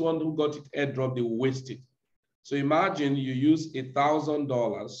know those ones who got it airdrop, they will waste it. So imagine you use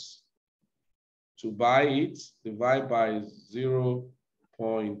 $1,000 to buy it, divide by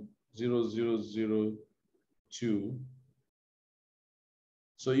 0.0002.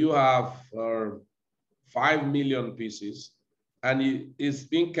 So you have 5 million pieces, and it's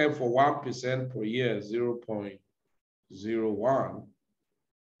being kept for 1% per year, 0.01.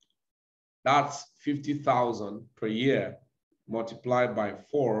 That's 50,000 per year multiplied by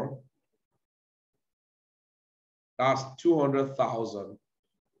 4. That's 200,000.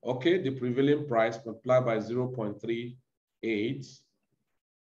 Okay, the prevailing price multiplied by 0.38,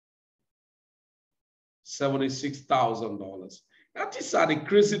 $76,000. Now, these are the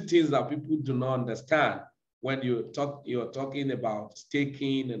crazy things that people do not understand when you're talking about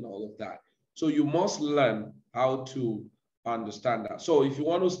staking and all of that. So you must learn how to understand that. So if you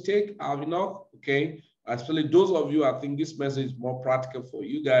want to stake Avenor, okay, especially those of you, I think this message is more practical for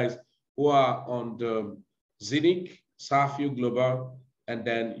you guys who are on the Zinc, Sapphire Global, and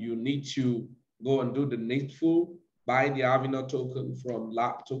then you need to go and do the needful, buy the Avenor token from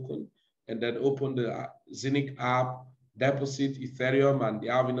Lab Token, and then open the Zinc app, deposit Ethereum and the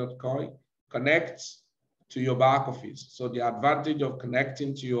Avenor coin, connect to your back office. So the advantage of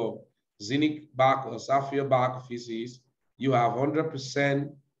connecting to your Zinc back or Sapphire back office is you have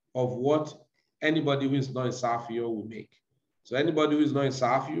 100% of what anybody who is not in Sapphire will make. So anybody who is not in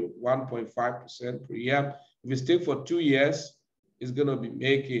Sapphire, 1.5% per year. If you stay for 2 years, it's going to be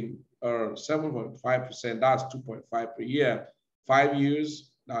making 7.5%. That's 2.5 per year. 5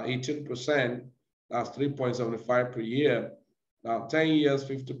 years, now 18%. That's 3.75 per year. Now 10 years,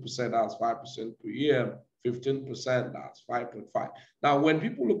 50%, that's 5% per year. 15%, that's 5.5. Now, when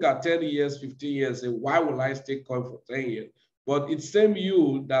people look at 10 years, 15 years, say, why will I stake coin for 10 years? But it's same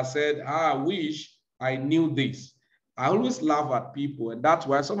you that said, I wish I knew this. I always laugh at people, and that's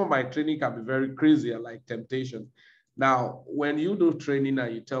why some of my training can be very crazy and like temptation. Now, when you do training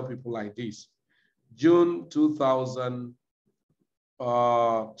and you tell people like this, June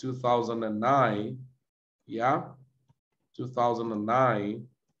 2009, yeah, 2009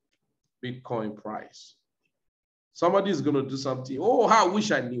 Bitcoin price. Somebody is going to do something. Oh, I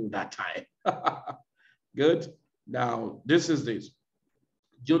wish I knew that time. Good. Now, this is this.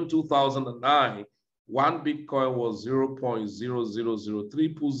 June 2009, one Bitcoin was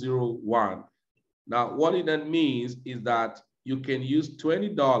 0.0003001. Now, what it then means is that you can use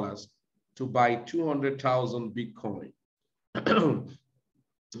 $20 to buy 200,000 Bitcoin.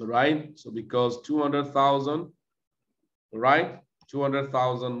 Right? So because 200,000, right?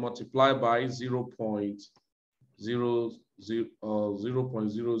 200,000 multiplied by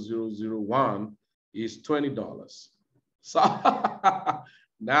 0.0001 is $20. So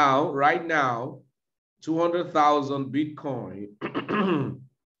now, right now, 200,000 Bitcoin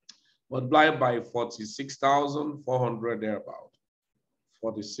multiplied by 46,400 thereabout.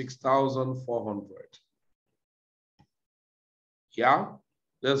 46,400. Yeah,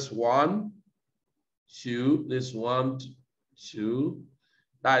 this one, two, this one, two.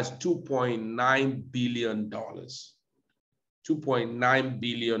 That is $2.9 billion. $2.9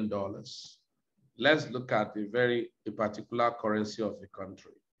 billion. Let's look at a particular currency of the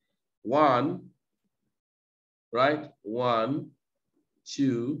country. One, right? 1,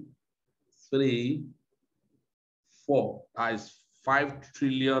 2, 3, 4. That is 5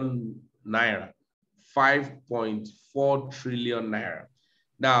 trillion naira. 5.4 trillion naira.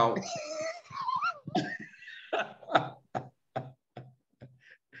 Now,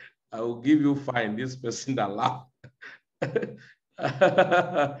 I will give you fine. This person that laughed.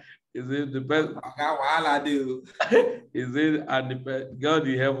 Is it the best? Is it and the God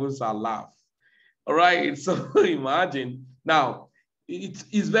in heavens are laugh? All right. So imagine now.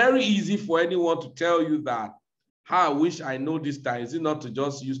 It's very easy for anyone to tell you that. How I wish I know this time. Is it not to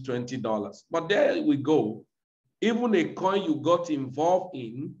just use $20? But there we go. Even a coin you got involved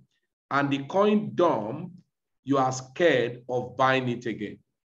in, and the coin dump, you are scared of buying it again.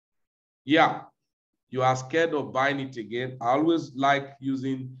 Yeah, you are scared of buying it again. I always like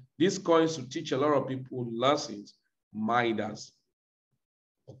using these coins to teach a lot of people lessons. Midas.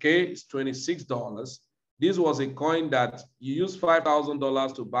 Okay, it's $26. This was a coin that you used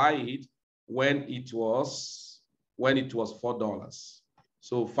 $5,000 to buy it when it was $4.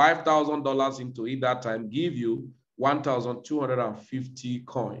 So $5,000 into it that time give you 1,250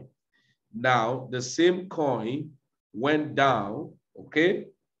 coin. Now the same coin went down, okay,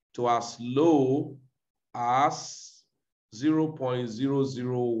 to as low as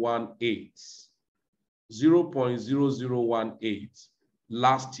 0.0018. 0.0018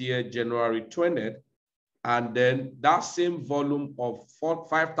 last year, January 20th. And then that same volume of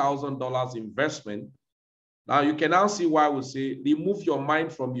 $5,000 investment. Now you can now see why we say, remove your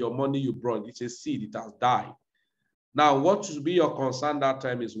mind from your money you brought. It's a seed, it has died. Now, what should be your concern that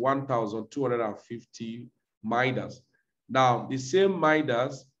time is 1,250 Midas. Now, the same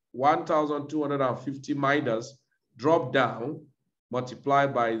Midas, 1,250 Midas drop down,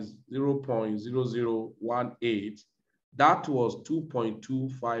 multiplied by 0.0018. That was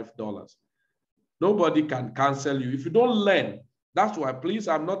 $2.25. Nobody can cancel you. If you don't learn, that's why, please,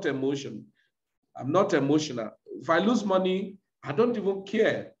 I'm not emotional. I'm not emotional. If I lose money, I don't even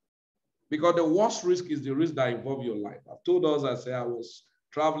care. Because the worst risk is the risk that involves your life. I've told us, I say I was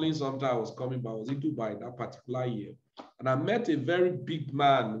traveling sometime, I was coming back, I was in Dubai that particular year. And I met a very big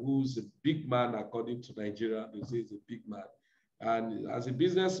man who's a big man according to Nigeria. They say he's a big man. And as a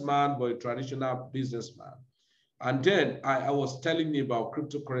businessman, but a traditional businessman. And then I was telling him about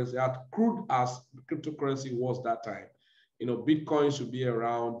cryptocurrency, as crude as cryptocurrency was that time. You know, Bitcoin should be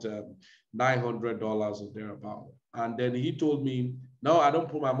around $900 or thereabout. And then he told me, no, I don't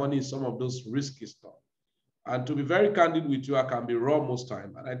put my money in some of those risky stuff. And to be very candid with you, I can be raw most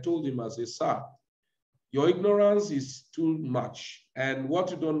time. And I told him, I said, sir, your ignorance is too much. And what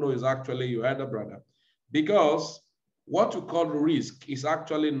you don't know is actually your elder brother. Because what you call risk is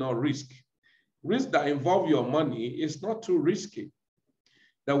actually not risk. Risk that involve your money is not too risky.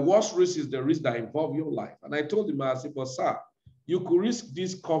 The worst risk is the risk that involve your life. And I told him, I said, but sir, you could risk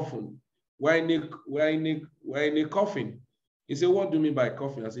this coffin. We're in a coffin. He said, what do you mean by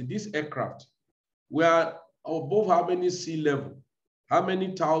coffin? I said, this aircraft, we are above how many sea level? How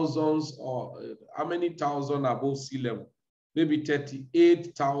many thousands above sea level? Maybe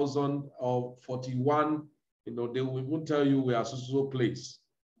 38,000 or 41. You know, they will even tell you we are so place.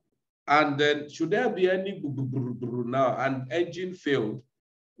 And then should there be any now and engine failed,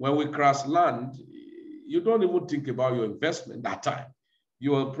 when we crash land, you don't even think about your investment that time.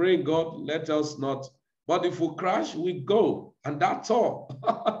 You are praying, God, let us not. But if we crash, we go, and that's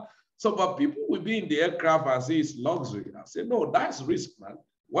all. So, but people will be in the aircraft and say it's luxury. I say, no, that's risk, man.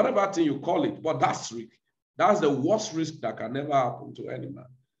 Whatever thing you call it, but that's risk. That's the worst risk that can never happen to any man.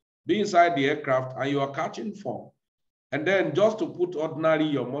 Be inside the aircraft and you are catching form. And then just to put ordinary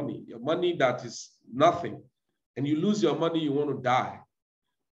your money that is nothing, and you lose your money, you want to die.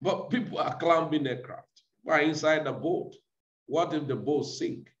 But people are climbing aircraft. Why inside the boat? What if the boat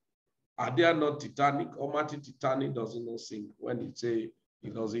sink? Are they not Titanic? Almighty Titanic doesn't not sink when it say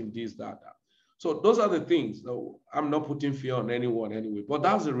it doesn't this, that. So those are the things. So I'm not putting fear on anyone anyway, but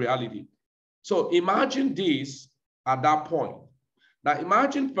that's the reality. So imagine this at that point. Now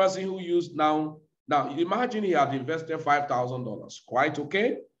imagine the person who used now imagine he had invested $5,000, quite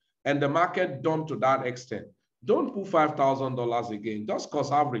okay, and the market dumped to that extent. Don't put $5,000 again, just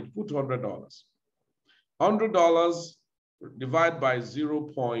cost average, put $100. $100 divided by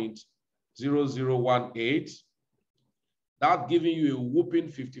 0.0018, that's giving you a whooping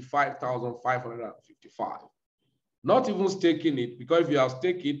 55,555. Not even staking it, because if you have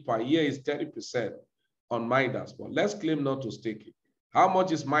staked it per year is 30% on Midas, but let's claim not to stake it. How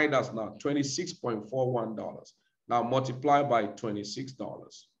much is Midas now? $26.41. Now multiply by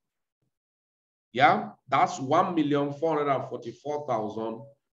 $26. Yeah, that's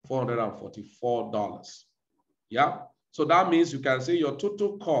 $1,444,444. Yeah, so that means you can say your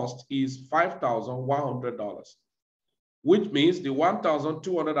total cost is $5,100, which means the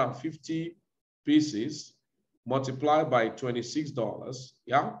 1,250 pieces multiplied by $26,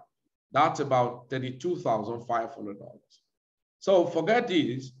 yeah, that's about $32,500. So forget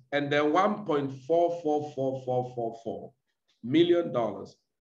this, and then $1.444444 million.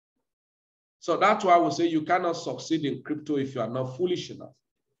 So that's why we say you cannot succeed in crypto if you are not foolish enough.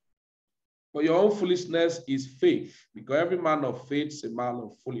 But your own foolishness is faith, because every man of faith is a man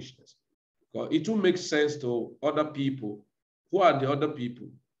of foolishness. Because it will make sense to other people. Who are the other people?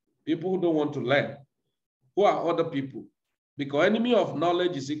 People who don't want to learn. Who are other people? Because enemy of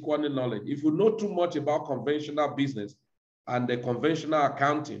knowledge is equal to knowledge. If you know too much about conventional business and the conventional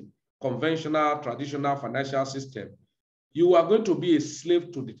accounting, conventional traditional financial system, you are going to be a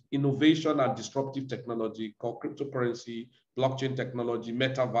slave to the innovation and disruptive technology called cryptocurrency, blockchain technology,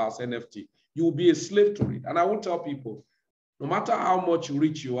 metaverse, NFT. You will be a slave to it. And I will tell people, no matter how much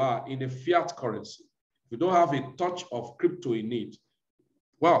rich you are in a fiat currency, if you don't have a touch of crypto in it,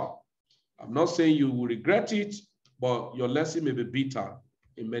 well, I'm not saying you will regret it, but your lesson may be bitter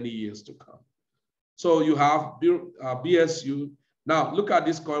in many years to come. So you have BSU. Now, look at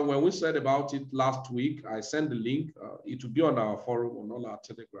this coin. When we said about it last week, I sent the link. It will be on our forum, on all our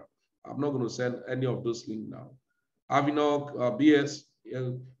Telegram. I'm not going to send any of those links now. Avinok, BS,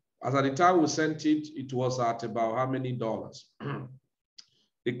 as at the time we sent it, it was at about how many dollars?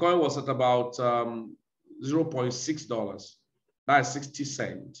 The coin was at about $0.6. That's 60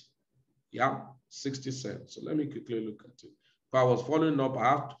 cents. Yeah, 60 cents. So let me quickly look at it. If I was following up,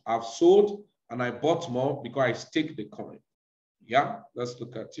 I've sold and I bought more because I staked the coin. Yeah, let's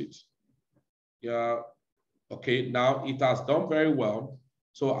look at it. Yeah, okay, now it has done very well.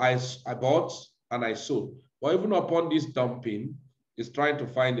 So I bought and I sold. But even upon this dumping, it's trying to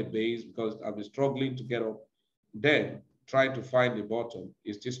find a base because I've been struggling to get up. Then trying to find the bottom,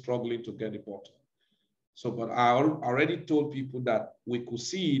 it's still struggling to get the bottom. So, but I already told people that we could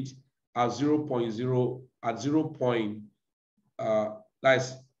see it at 0.0,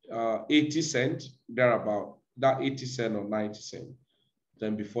 at 80 cents, thereabout, that 80 cent or 90 cent,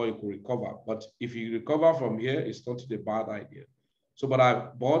 then before you could recover. But if you recover from here, it's not a bad idea. So, but I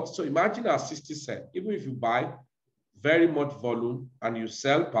bought, so imagine at 60 cents, even if you buy very much volume and you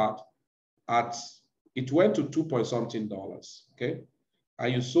sell part at, it went to $2.something, okay?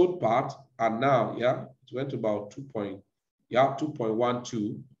 And you sold part, and now, yeah, it went to about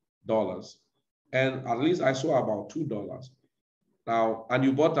 $2.12. And at least I saw about $2. Now, and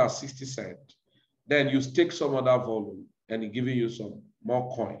you bought at 60 cents. Then you stake some other volume and it's giving you some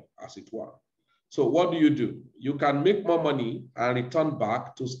more coin, as it were. So what do? You can make more money and return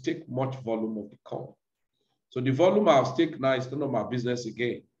back to stake much volume of the coin. So the volume I've staked now is none of my business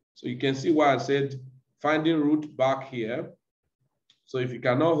again. So you can see why I said finding root back here. So if you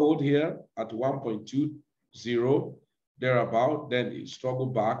cannot hold here at 1.20 thereabout, then you struggle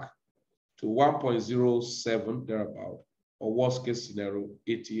back to 1.07 thereabout, or worst case scenario,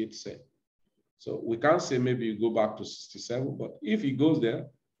 88 cents. So we can't say maybe you go back to 67, but if it goes there,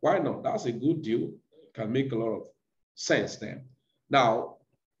 why not? That's a good deal. It can make a lot of sense then. Now,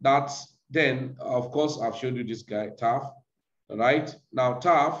 that's then, of course, I've showed you this guy, TAF, right? Now,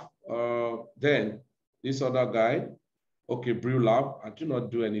 TAF, then this other guy, okay, Brew Lab, I do not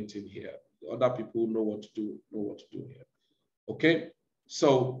do anything here. Other people know what to do here. Okay,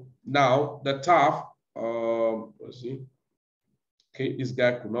 so now the TAF, let's see. Okay, this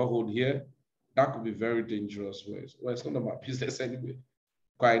guy could not hold here. That could be very dangerous. Well, it's none of my business anyway.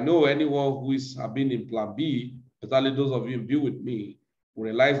 I know anyone who have been in Plan B, especially those of you in view with me, will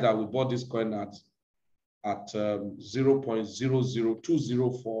realize that we bought this coin at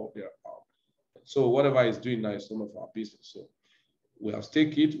 0.00204 thereabout. So whatever it's doing now is none of our business. So we have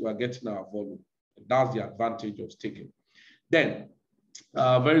staked it, we are getting our volume. That's the advantage of staking. Then,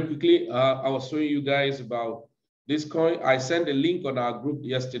 very quickly, I was showing you guys about this coin. I sent a link on our group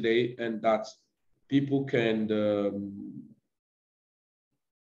yesterday, and that people can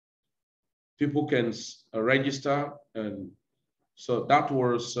register, and so that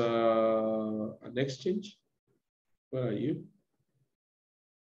was an exchange. Where are you?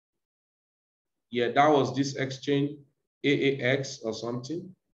 Yeah, that was this exchange, AAX or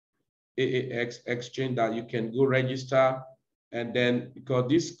something, AAX exchange that you can go register, and then because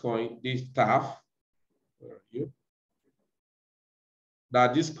this coin, this TAF, where are you?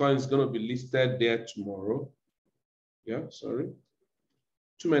 That this coin is going to be listed there tomorrow. Yeah, sorry.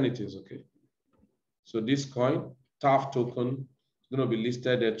 Too many things, okay. So this coin, TAF token, is going to be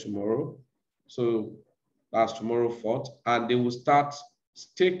listed there tomorrow. So that's tomorrow 4th. And they will start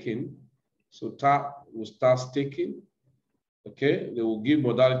staking. So TAF will start staking. Okay, they will give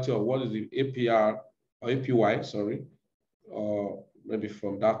modality of what is the APR or APY, sorry. Or maybe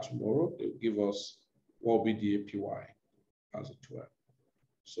from that tomorrow, they'll give us what will be the APY as it were.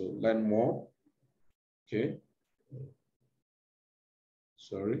 So learn more. Okay.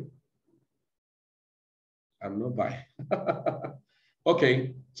 Sorry. I'm not buying.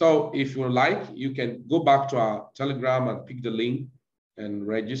 Okay, so if you like, you can go back to our Telegram and pick the link and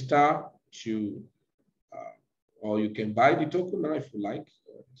register to, or you can buy the token now if you like.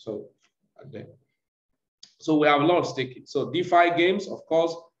 So we have a lot of staking. So DeFi games, of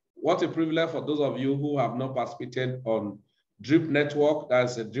course, what a privilege for those of you who have not participated on Drip Network.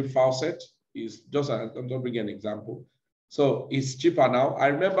 That's a Drip faucet. Is just I'm going to bring an example. So it's cheaper now. I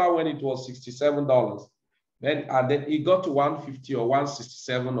remember when it was $67. And then it got to 150 or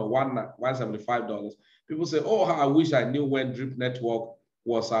 167 or $175. People say, oh, I wish I knew when Drip Network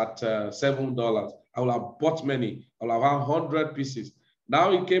was at $7. I would have bought many. I would have 100 pieces.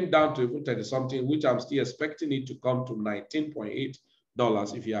 Now it came down to even 30 something, which I'm still expecting it to come to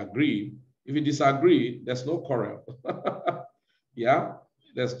 $19.8 if you agree. If you disagree, there's no quarrel. Yeah,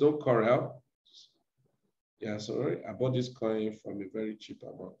 there's no quarrel. Yeah, sorry, I bought this coin from a very cheap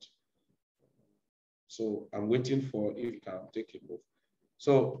amount. So I'm waiting for if it can take a move.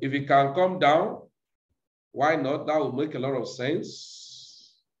 So if it can come down, why not? That will make a lot of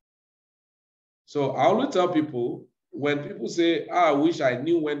sense. So I always tell people, when people say, I wish I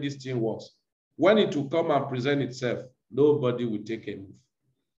knew when this thing was, when it will come and present itself, nobody will take a move.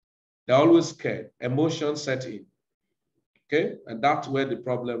 They're always scared. Emotions set in. Okay? And that's where the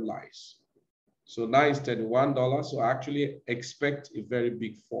problem lies. So now it's $31. So I actually expect a very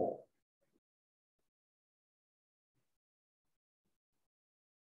big fall.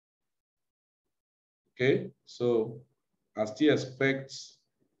 Okay, so I still expect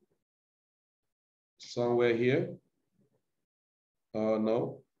somewhere here.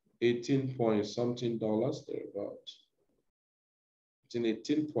 No, 18 point something dollars, there about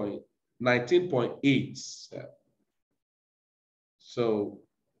 19.8. So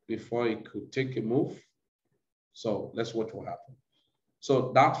before it could take a move. So let's watch what happens.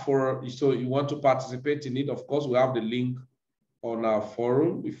 So so you want to participate in it. Of course, we have the link on our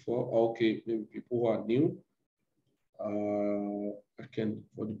forum before. Okay, maybe people who are new. I can,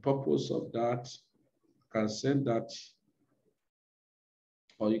 for the purpose of that, I can send that.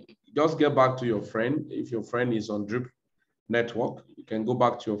 Or you just get back to your friend. If your friend is on Drip Network, you can go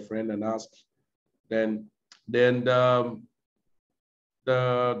back to your friend and ask. Then the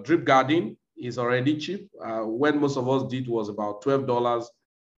Drip Garden is already cheap. When most of us did was about $12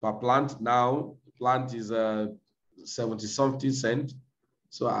 per plant. Now the plant is 70 something cents.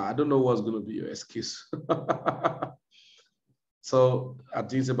 So I don't know what's going to be your excuse. So I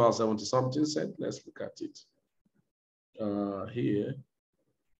think it's about 70 something cents. Let's look at it here.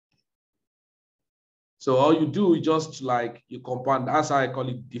 So all you do is just like you compound. That's how I call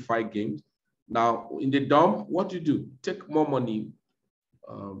it DeFi games. Now in the dump, what you do? Take more money.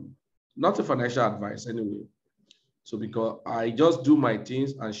 Not a financial advice anyway. So because I just do my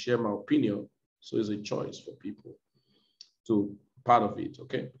things and share my opinion. So it's a choice for people to part of it,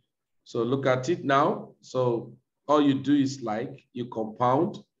 okay? So look at it now. So all you do is like you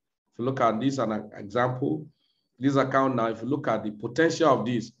compound. If you look at this, an example, this account now, if you look at the potential of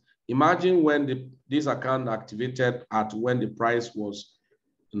this, imagine when this account activated at when the price was,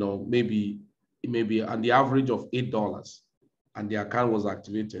 maybe on the average of $8 and the account was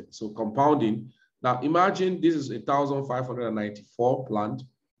activated. So compounding. Now imagine this is 1,594 planned.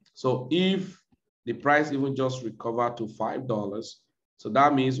 So if the price even just recovered to $5, so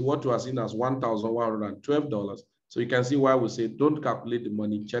that means what you are seeing as $1,112. So you can see why we say don't calculate the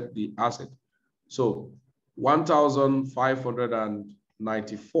money, check the asset. So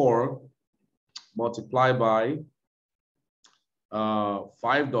 1,594 multiplied by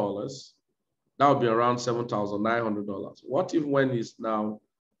 $5, that would be around $7,900. What if when it's now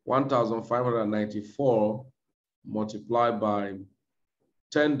 1,594 multiplied by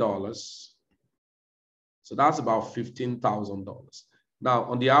 $10? So that's about $15,000. Now,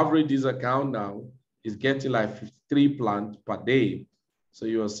 on the average, this account now is getting like 53 planned per day. So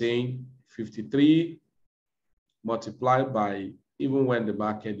you are saying 53 multiplied by, even when the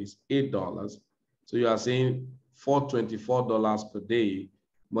market is $8. So you are saying $424 per day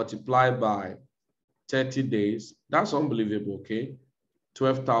multiplied by 30 days. That's unbelievable, okay?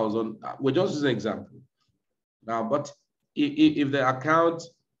 12,000. We're just using an example. Now, but if the account,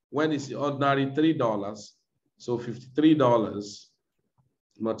 when it's ordinary $3, so $53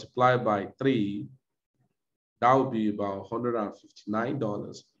 multiplied by 3, that would be about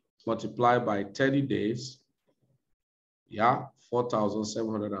 $159 multiplied by 30 days. Yeah,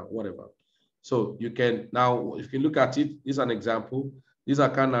 4,700 and whatever. So you can now, if you look at it, this is an example. This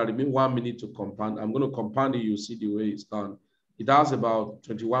account now remain 1 minute to compound. I'm going to compound it. You see the way it's done. It has about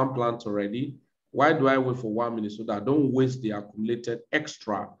 21 plants already. Why do I wait for 1 minute? So that I don't waste the accumulated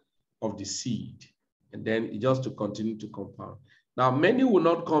extra of the seed. And then it just to continue to compound. Now, many will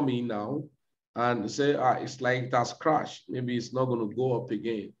not come in now and say, it's like it has crashed. Maybe it's not going to go up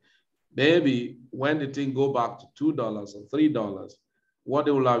again. Maybe when the thing go back to $2 or $3, what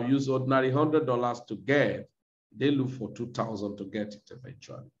they will have used ordinary $100 to get, they look for 2,000 to get it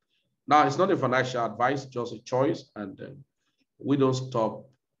eventually. Now, it's not a financial advice, just a choice. And we don't stop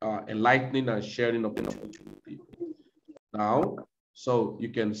enlightening and sharing opportunity with people. Now, so you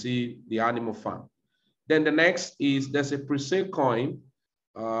can see the animal farm. Then the next is there's a pre-sale coin.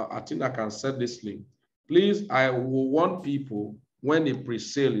 I think I can set this link. Please, I will want people when the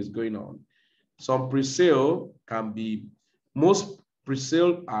pre-sale is going on. Some pre-sale can be, most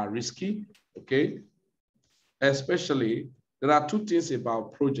pre-sale are risky, okay? Especially, there are two things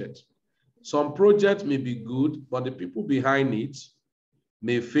about projects. Some projects may be good, but the people behind it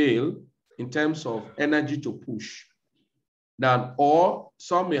may fail in terms of energy to push. Now, or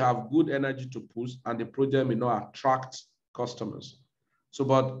some may have good energy to push and the project may not attract customers. So,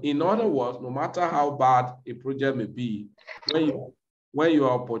 but in other words, no matter how bad a project may be, when you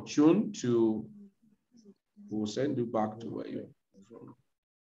are opportune to, we'll send you back to where you're from.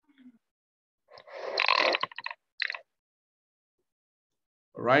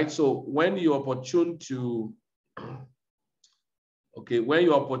 All right, so when you're opportune to, okay, when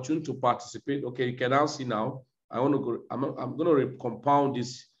you're opportune to participate, okay, you can now see now, I'm going to compound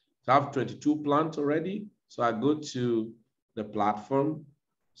this. I have 22 plants already. So I go to the platform.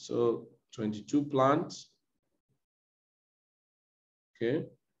 So 22 plants. Okay.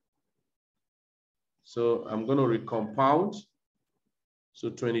 So I'm going to recompound. So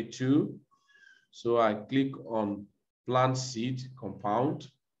 22. So I click on plant seed compound.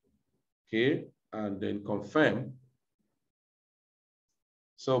 Okay. And then confirm.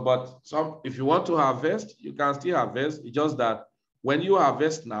 So, but if you want to harvest, you can still harvest. It's just that when you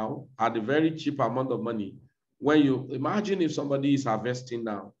harvest now at a very cheap amount of money, when you imagine if somebody is harvesting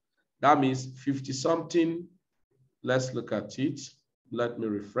now, that means 50 something. Let's look at it. Let me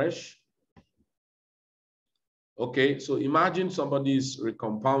refresh. Okay, so imagine somebody is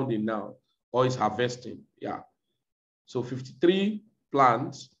recompounding now or is harvesting. Yeah. So 53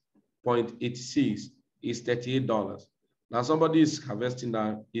 plants, 0.86 is $38. Now somebody is harvesting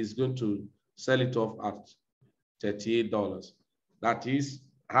now, is going to sell it off at $38. That is,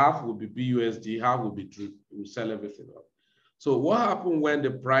 half will be BUSD, half will be true. We'll sell everything off. So what happened when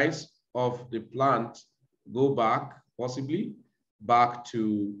the price of the plant go back, possibly back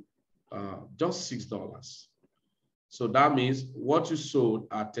to just $6? So that means what you sold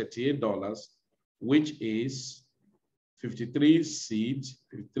at $38, which is 53 seed,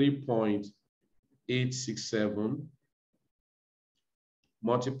 53.867,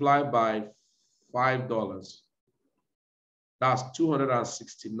 multiplied by $5. That's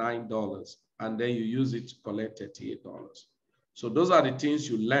 $269. And then you use it to collect $38. So those are the things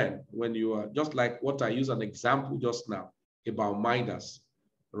you learn when you are, just like what I use an example just now about miners,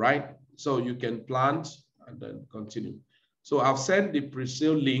 right? So you can plant and then continue. So I've sent the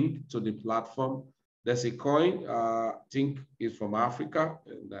pre-sale link to the platform. There's a coin, I think it's from Africa,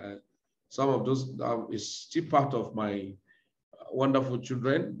 and some of those is still part of my wonderful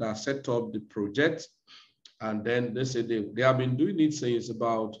children that set up the project. And then they say they have been doing it since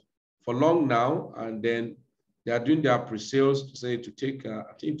about for long now, and then they are doing their pre-sales to say to take,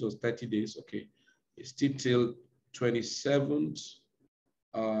 I think it was 30 days. Okay, it's still till 27th.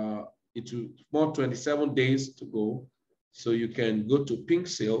 It will more 27 days to go. So you can go to Pink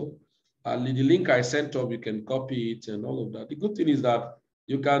Sale. The link I sent up, you can copy it and all of that. The good thing is that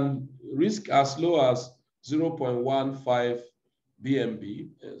you can risk as low as 0.15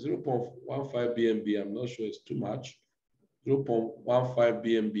 BNB, 0.15 BNB. I'm not sure it's too much. 0.15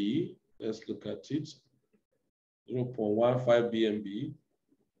 BNB. Let's look at it. 0.15 BNB.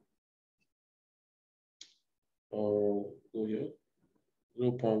 Go here.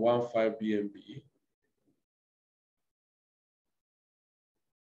 0.15 BNB.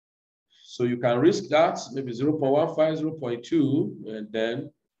 So you can risk that, maybe 0.15, 0.2, and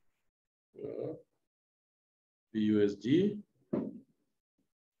then BUSD,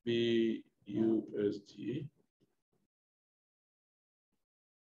 BUSD.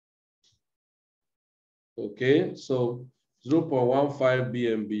 Okay, so 0.15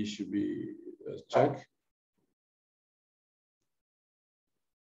 BNB should be, let's check.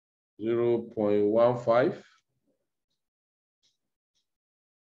 0.15.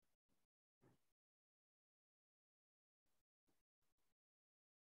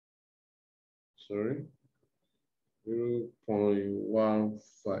 Sorry, 0.15.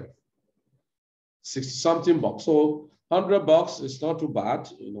 60-something bucks. So $100 is not too bad,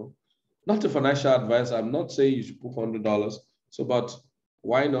 you know. Not a financial advice. I'm not saying you should put $100. So, but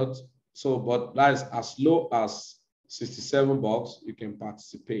why not? So, but that is as low as 67 bucks. You can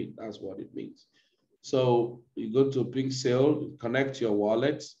participate. That's what it means. So you go to Pink Sale, connect your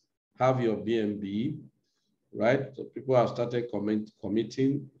wallet, have your BNB, right? So people have started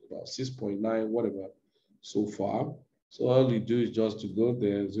committing about 6.9, whatever, so far. So all you do is just to go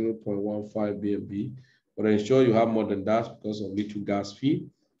there, 0.15 BNB, but ensure you have more than that because of little gas fee.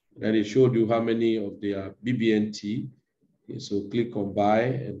 Then it showed you how many of their BBNT. Okay, so click on buy,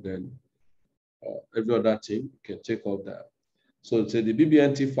 and then every other thing you can take off that. So the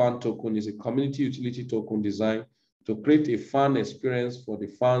BBNT fan token is a community utility token designed to create a fun experience for the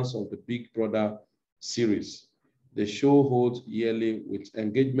fans of the Big Brother series. The show holds yearly with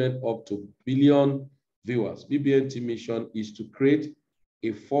engagement up to billion viewers. BBNT mission is to create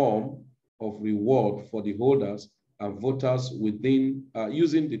a form of reward for the holders and voters within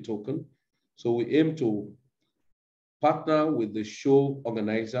using the token. So we aim to partner with the show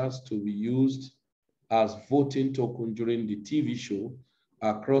organizers to be used as voting token during the TV show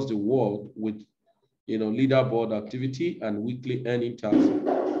across the world with, you know, leaderboard activity and weekly earning tasks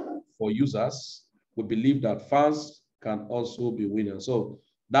for users. We believe that fans can also be winners. So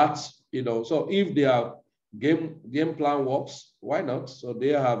that's, you know, so if their game plan works, why not? So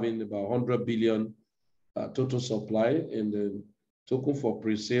they are having about 100 billion total supply, and the token for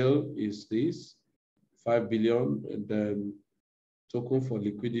pre-sale is this 5 billion, and then token for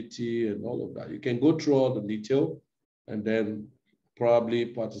liquidity and all of that. You can go through all the detail and then probably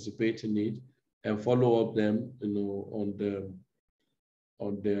participate in it and follow up them, you know,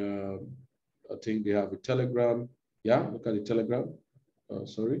 on their, I think they have a Telegram. Yeah, look at the Telegram.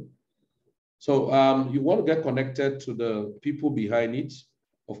 Sorry. So you want to get connected to the people behind it.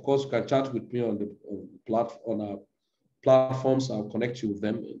 Of course, you can chat with me on the on our platforms. I'll connect you with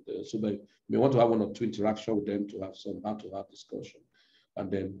them, so that you may want to have 1 or 2 interactions with them to have some heart-to-heart discussion. And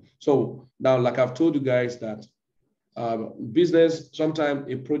then, so now, like I've told you guys that business,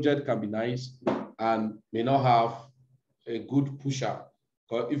 sometimes a project can be nice and may not have a good pusher.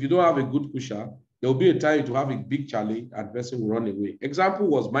 Because if you don't have a good pusher, there will be a time to have a big challenge and the person will run away. Example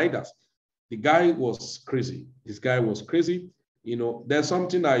was Midas. The guy was crazy. This guy was crazy. You know, there's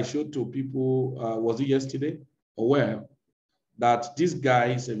something I showed to people, was it yesterday or where, that this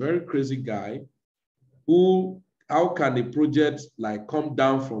guy is a very crazy guy who, how can a project like come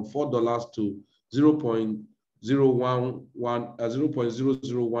down from $4 to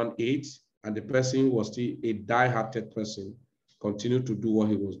 0.0018, and the person was still a die-hearted person, continue to do what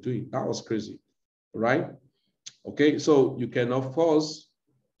he was doing? That was crazy, right? Okay, so you can, of course,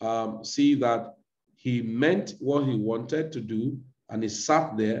 see that he meant what he wanted to do, and he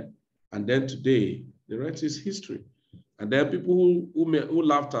sat there, and then today, the rest is history. And there are people who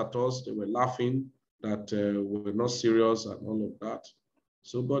laughed at us, they were laughing, that were not serious and all of that.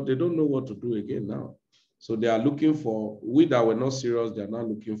 So, but they don't know what to do again now. So they are looking for, we that were not serious, they are now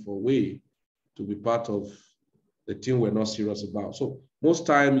looking for a way to be part of the thing we're not serious about. So most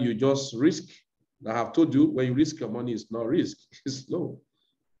time you just risk. I have told you, when you risk your money, it's not risk, it's low.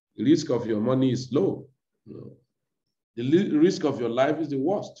 The risk of your money is low. The risk of your life is the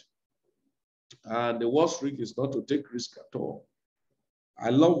worst. And the worst risk is not to take risk at all. I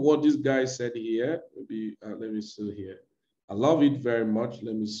love what this guy said here. Maybe let me see here. I love it very much.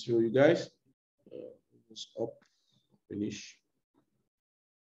 Let me show you guys. It's up, finish.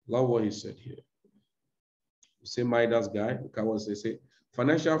 Love what he said here. You say Midas guy, look at what they say.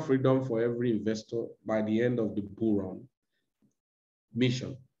 Financial freedom for every investor by the end of the bull run.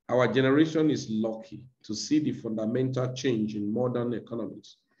 Mission. Our generation is lucky to see the fundamental change in modern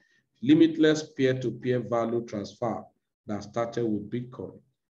economies. Limitless peer-to-peer value transfer that started with Bitcoin.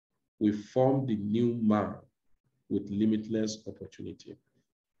 We formed the new man with limitless opportunity.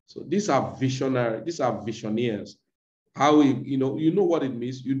 So these are visionary, these are visionaries. How you know what it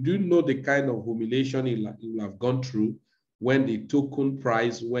means. You do know the kind of humiliation you have gone through when the token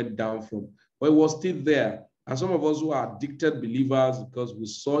price went down from, but it was still there. And some of us who are addicted believers, because we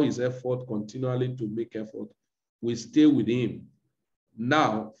saw his effort continually to make effort, we stay with him.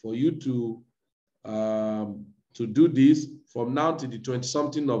 Now, for you to do this, from now to the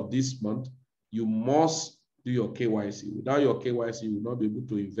 20-something of this month, you must do your KYC. Without your KYC, you will not be able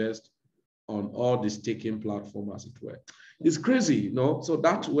to invest on all the staking platform, as it were. It's crazy, you know? So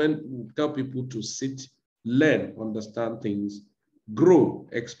that's when we tell people to sit, learn, understand things, grow,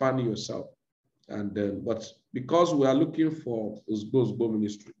 expand yourself. And then, but because we are looking for Uzbo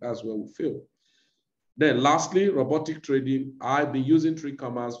ministry, that's where we fail. Then lastly, robotic trading. I've been using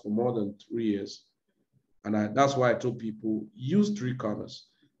e-commerce for more than 3 years. And that's why I told people, use e-commerce.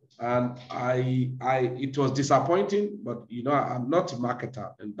 And it was disappointing, but you know, I'm not a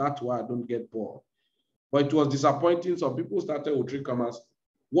marketer, and that's why I don't get bored. But it was disappointing. Some people started with e-commerce.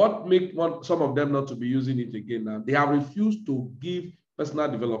 What made some of them not to be using it again now? They have refused to give personal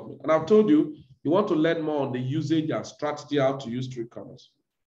development. And I've told you, you want to learn more on the usage and strategy how to use e-commerce.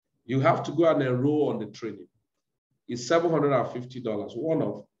 You have to go and enroll on the training. It's $750,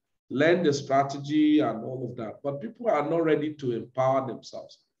 one-off. Learn the strategy and all of that. But people are not ready to empower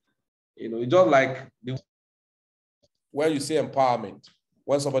themselves. You know, it's just like when you say empowerment,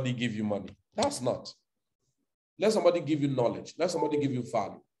 when somebody gives you money. That's not. Let somebody give you knowledge. Let somebody give you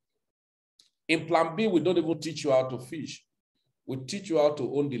value. In Plan B, we don't even teach you how to fish. We teach you how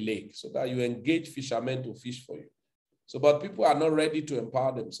to own the lake so that you engage fishermen to fish for you. So, but people are not ready to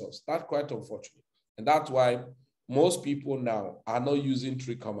empower themselves. That's quite unfortunate. And that's why most people now are not using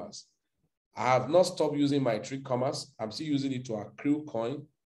e-commerce. I have not stopped using my e-commerce. I'm still using it to accrue coin.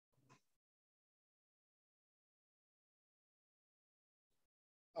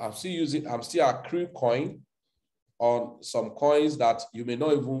 I'm still accruing coin on some coins that you may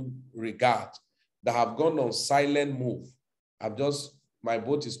not even regard, that have gone on silent move. My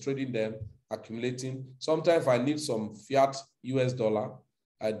boat is trading them, accumulating. Sometimes if I need some fiat US dollar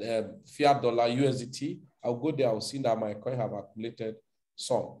and fiat dollar USDT, I'll go there, I'll see that my coin have accumulated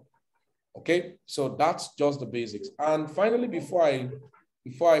some. Okay, so that's just the basics. And finally, before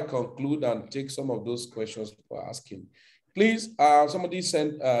I conclude and take some of those questions for asking, please, somebody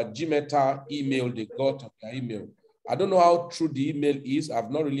sent GMeta email they got on their email. I don't know how true the email is.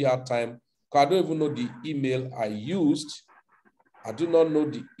 I've not really had time, because I don't even know the email I used. I do not know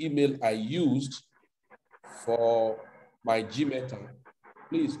the email I used for my GMeta.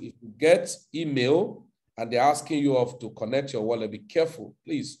 Please, if you get email and they're asking you to connect your wallet, be careful.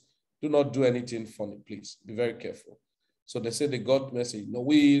 Please do not do anything funny. Please be very careful. So they say they got message. No,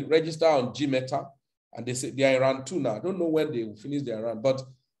 we register on GMeta and they say they are in round 2 now. I don't know when they will finish their round, but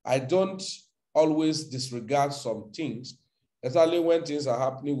I don't always disregard some things, especially when things are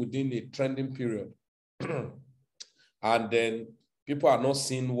happening within a trending period. And then people are not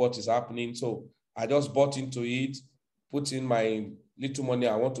seeing what is happening. So I just bought into it, put in my little money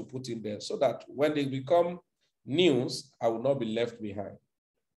I want to put in there, so that when they become news, I will not be left behind.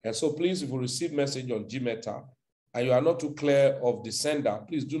 And so please, if you receive message on GMeta and you are not too clear of the sender,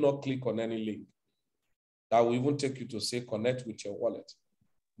 please do not click on any link. That will even take you to say connect with your wallet.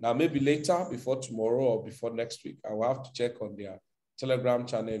 Now, maybe later, before tomorrow or before next week, I will have to check on their Telegram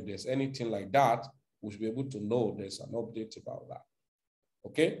channel. If there's anything like that, we should be able to know there's an update about that.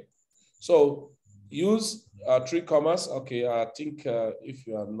 Okay? So use e-commerce. Okay, I think if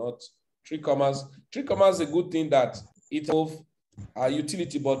you are not e-commerce is a good thing that it has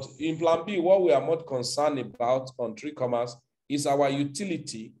utility, but in Plan B, what we are more concerned about on e-commerce is our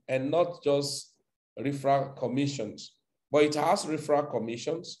utility and not just referral commissions, but it has referral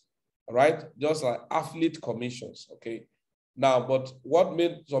commissions, right? Just like affiliate commissions, okay? Now, but what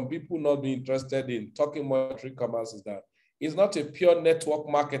made some people not be interested in talking more e-commerce is that it's not a pure network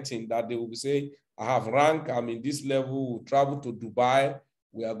marketing that they will be saying, I have rank, I'm in this level, we'll travel to Dubai,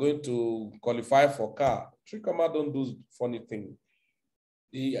 we are going to qualify for car. E-commerce don't do funny thing.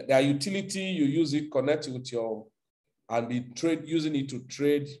 Their utility, you use it, connect it with your, and be using it to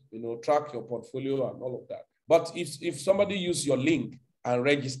trade, track your portfolio and all of that. But if somebody use your link and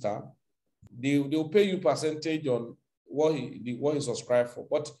register, they'll pay you percentage on what he subscribed for.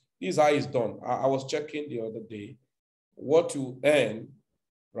 But this is how it's done. I was checking the other day what you earn,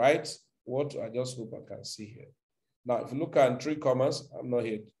 right? What I just hope I can see here. Now, if you look at e-commerce, I'm not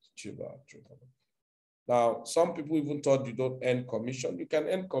here to chew about e-commerce. Now, some people even thought you don't earn commission. You can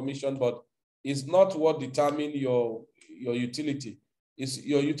earn commission, but it's not what determines your utility.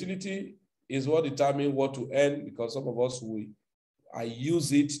 Your utility is what determines what to earn, because some of us, I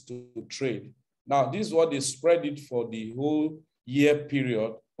use it to trade. Now, this is what they spread it for the whole year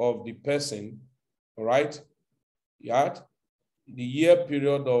period of the person, all right? Yeah, the year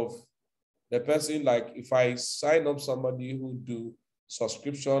period of the person, like if I sign up somebody who do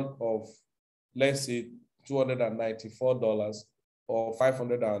subscription of, let's say, $294 or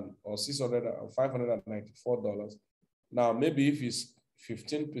 $500 or $600 or $594. Now, maybe if it's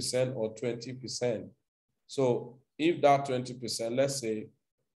 15% or 20%. So if that 20%, let's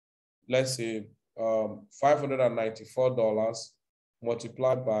say $594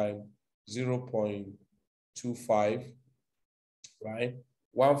 multiplied by 0.25, right?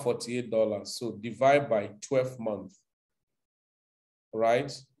 $148. So divide by 12 months,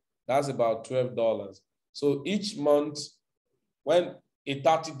 right? That's about $12. So each month, when a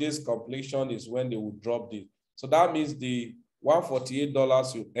 30 days completion is when they will drop this. So that means the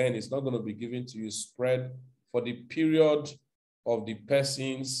 $148 you earn is not going to be given to you spread for the period of the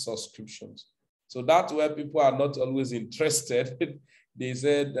person's subscriptions. So that's where people are not always interested. They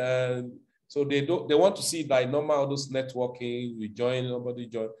said, so they want to see like normal those networking, we join, nobody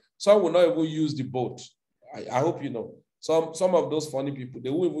join. Some will not even use the bot. I hope you know. Some of those funny people,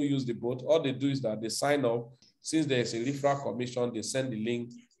 they won't even use the bot. All they do is that they sign up. Since there's a referral commission, they send the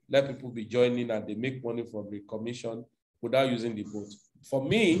link, let people be joining, and they make money from the commission without using the bot. For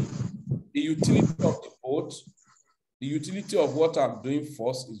me, the utility of the bot, the utility of what I'm doing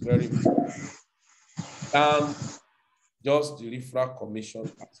first is very important. And just the referral commission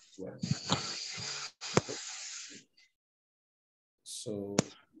as well. So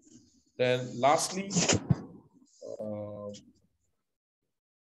then lastly,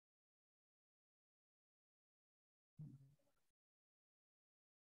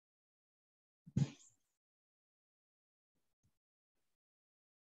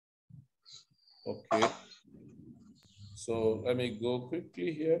 okay. So let me go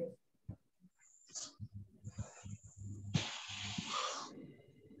quickly here.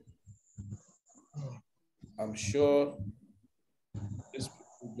 I'm sure these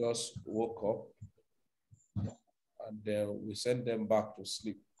people just woke up and then we send them back to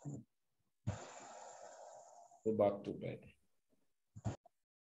sleep. Go back to bed.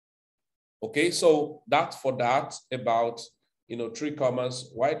 Okay, so that's for that about,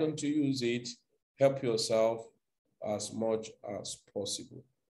 e-commerce. Why don't you use it? Help yourself as much as possible.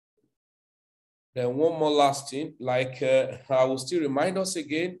 Then one more last thing, like I will still remind us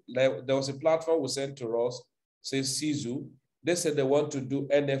again, like there was a platform we sent to us, says Sizu. They said they want to do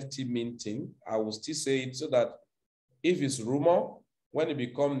NFT minting. I will still say it so that if it's rumor, when it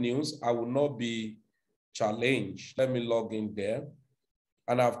becomes news, I will not be challenged. Let me log in there.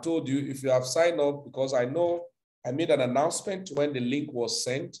 And I've told you, if you have signed up, because I know I made an announcement when the link was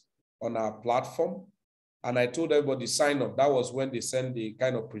sent on our platform, and I told everybody sign up. That was when they sent the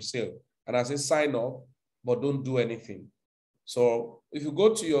kind of pre-sale. And I said, sign up, but don't do anything. So if you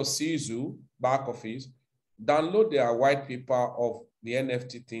go to your Sizu back office, download their white paper of the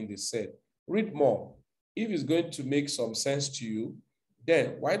NFT thing they said. Read more. If it's going to make some sense to you,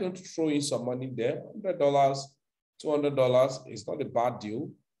 then why don't you throw in some money there? $100, $200 is not a bad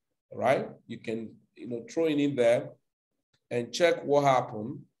deal, right? You can throw in there and check what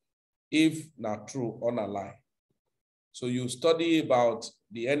happened if not true or not lie. So you study about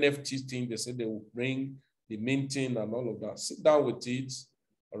the NFT thing. They said they will bring the minting and all of that. Sit down with it,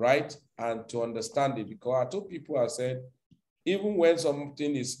 right? And to understand it, because I told people, I said, even when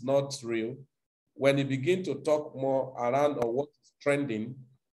something is not real, when you begin to talk more around on what is trending,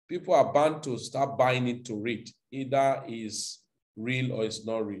 people are bound to start buying it to read. Either is real or it's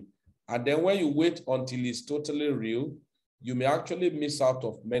not real. And then when you wait until it's totally real, you may actually miss out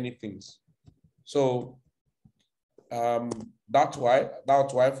of many things. So that's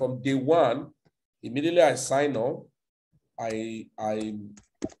why from day one, immediately I sign on, I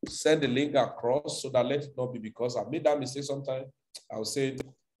send the link across so that let it not be because I made that mistake sometimes. I'll say,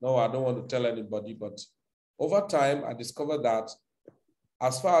 no, I don't want to tell anybody. But over time, I discovered that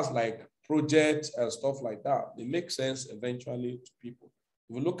as far as like projects and stuff like that, they make sense eventually to people.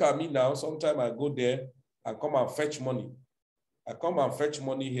 If you look at me now, sometimes I go there and come and fetch money. I come and fetch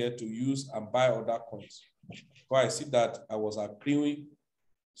money here to use and buy other coins. So I see that I was accruing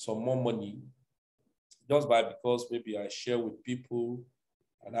some more money just because maybe I share with people.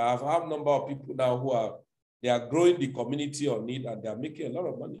 And I have a number of people now who they are growing the community on it and they are making a lot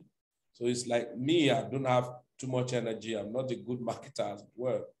of money. So it's like me, I don't have too much energy. I'm not a good marketer as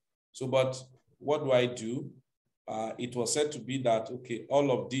well. So, but what do? It was said to be that, okay,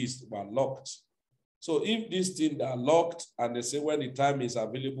 all of these were locked. So if these things are locked and they say when the time is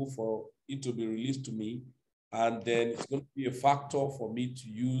available for it to be released to me, and then it's going to be a factor for me to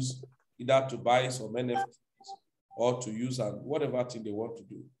use either to buy some NFTs or to use and whatever thing they want to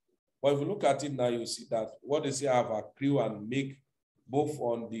do. But if you look at it now, you see that what they say I have accrue and make both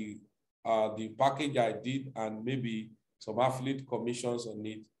on the package I did and maybe some affiliate commissions on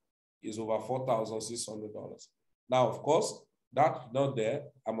it is over $4,600. Now, of course, that's not there.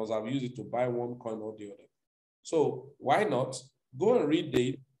 I must have used it to buy one coin or the other. So why not go and read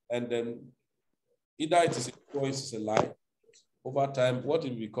it, and then either it is a or it is a lie. Over time, what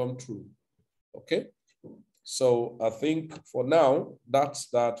will become true? Okay. So I think for now, that's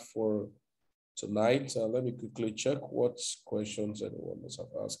that for tonight. Let me quickly check what questions anyone must have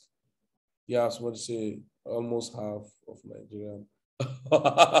asked. Yeah, I was going to say almost half of Nigerian.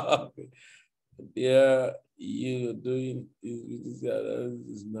 Okay. Yeah, you're doing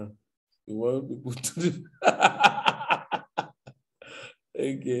is not. You want people to do.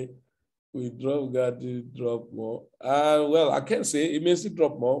 Okay. We drop drop more. Well, I can't say it may still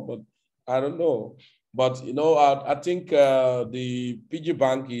drop more, but I don't know. But you know, I think the PG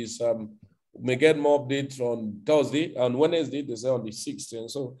Bank is may get more updates on Thursday. On Wednesday, they say on the 6th.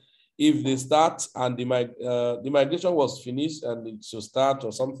 And so if they start and the migration was finished and it should start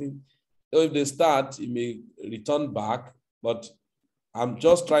or something, if they start, it may return back. But I'm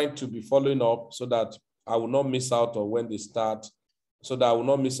just trying to be following up so that I will not miss out on when they start, so that I will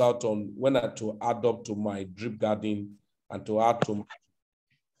not miss out on when I to add up to my drip garden and to add to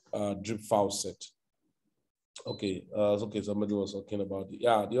my drip faucet. Okay, okay, somebody was talking about it.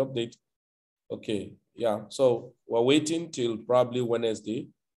 Yeah, the update. Okay, yeah, so we're waiting till probably Wednesday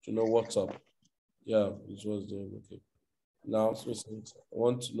to know what's up. Yeah, it was doing okay. Now, I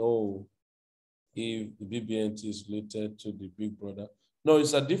want to know if the BBNT is related to the Big Brother. No,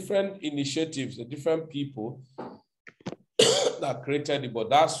 it's a different initiatives, the different people that created it, but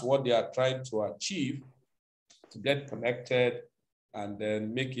that's what they are trying to achieve, to get connected and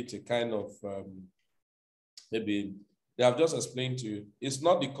then make it a kind of, maybe they have just explained to you, it's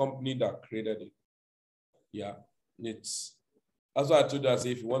not the company that created it. Yeah, it's, that's why I told you, I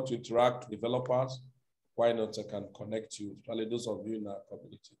say, if you want to interact with developers, why not I can connect you, especially those of you in our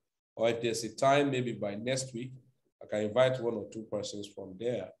community. Or if there's a time, maybe by next week, I can invite 1 or 2 persons from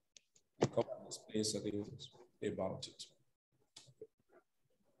there to come and explain certain things about it.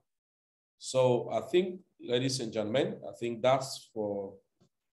 So I think, ladies and gentlemen, I think that's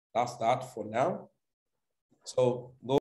that for now. So go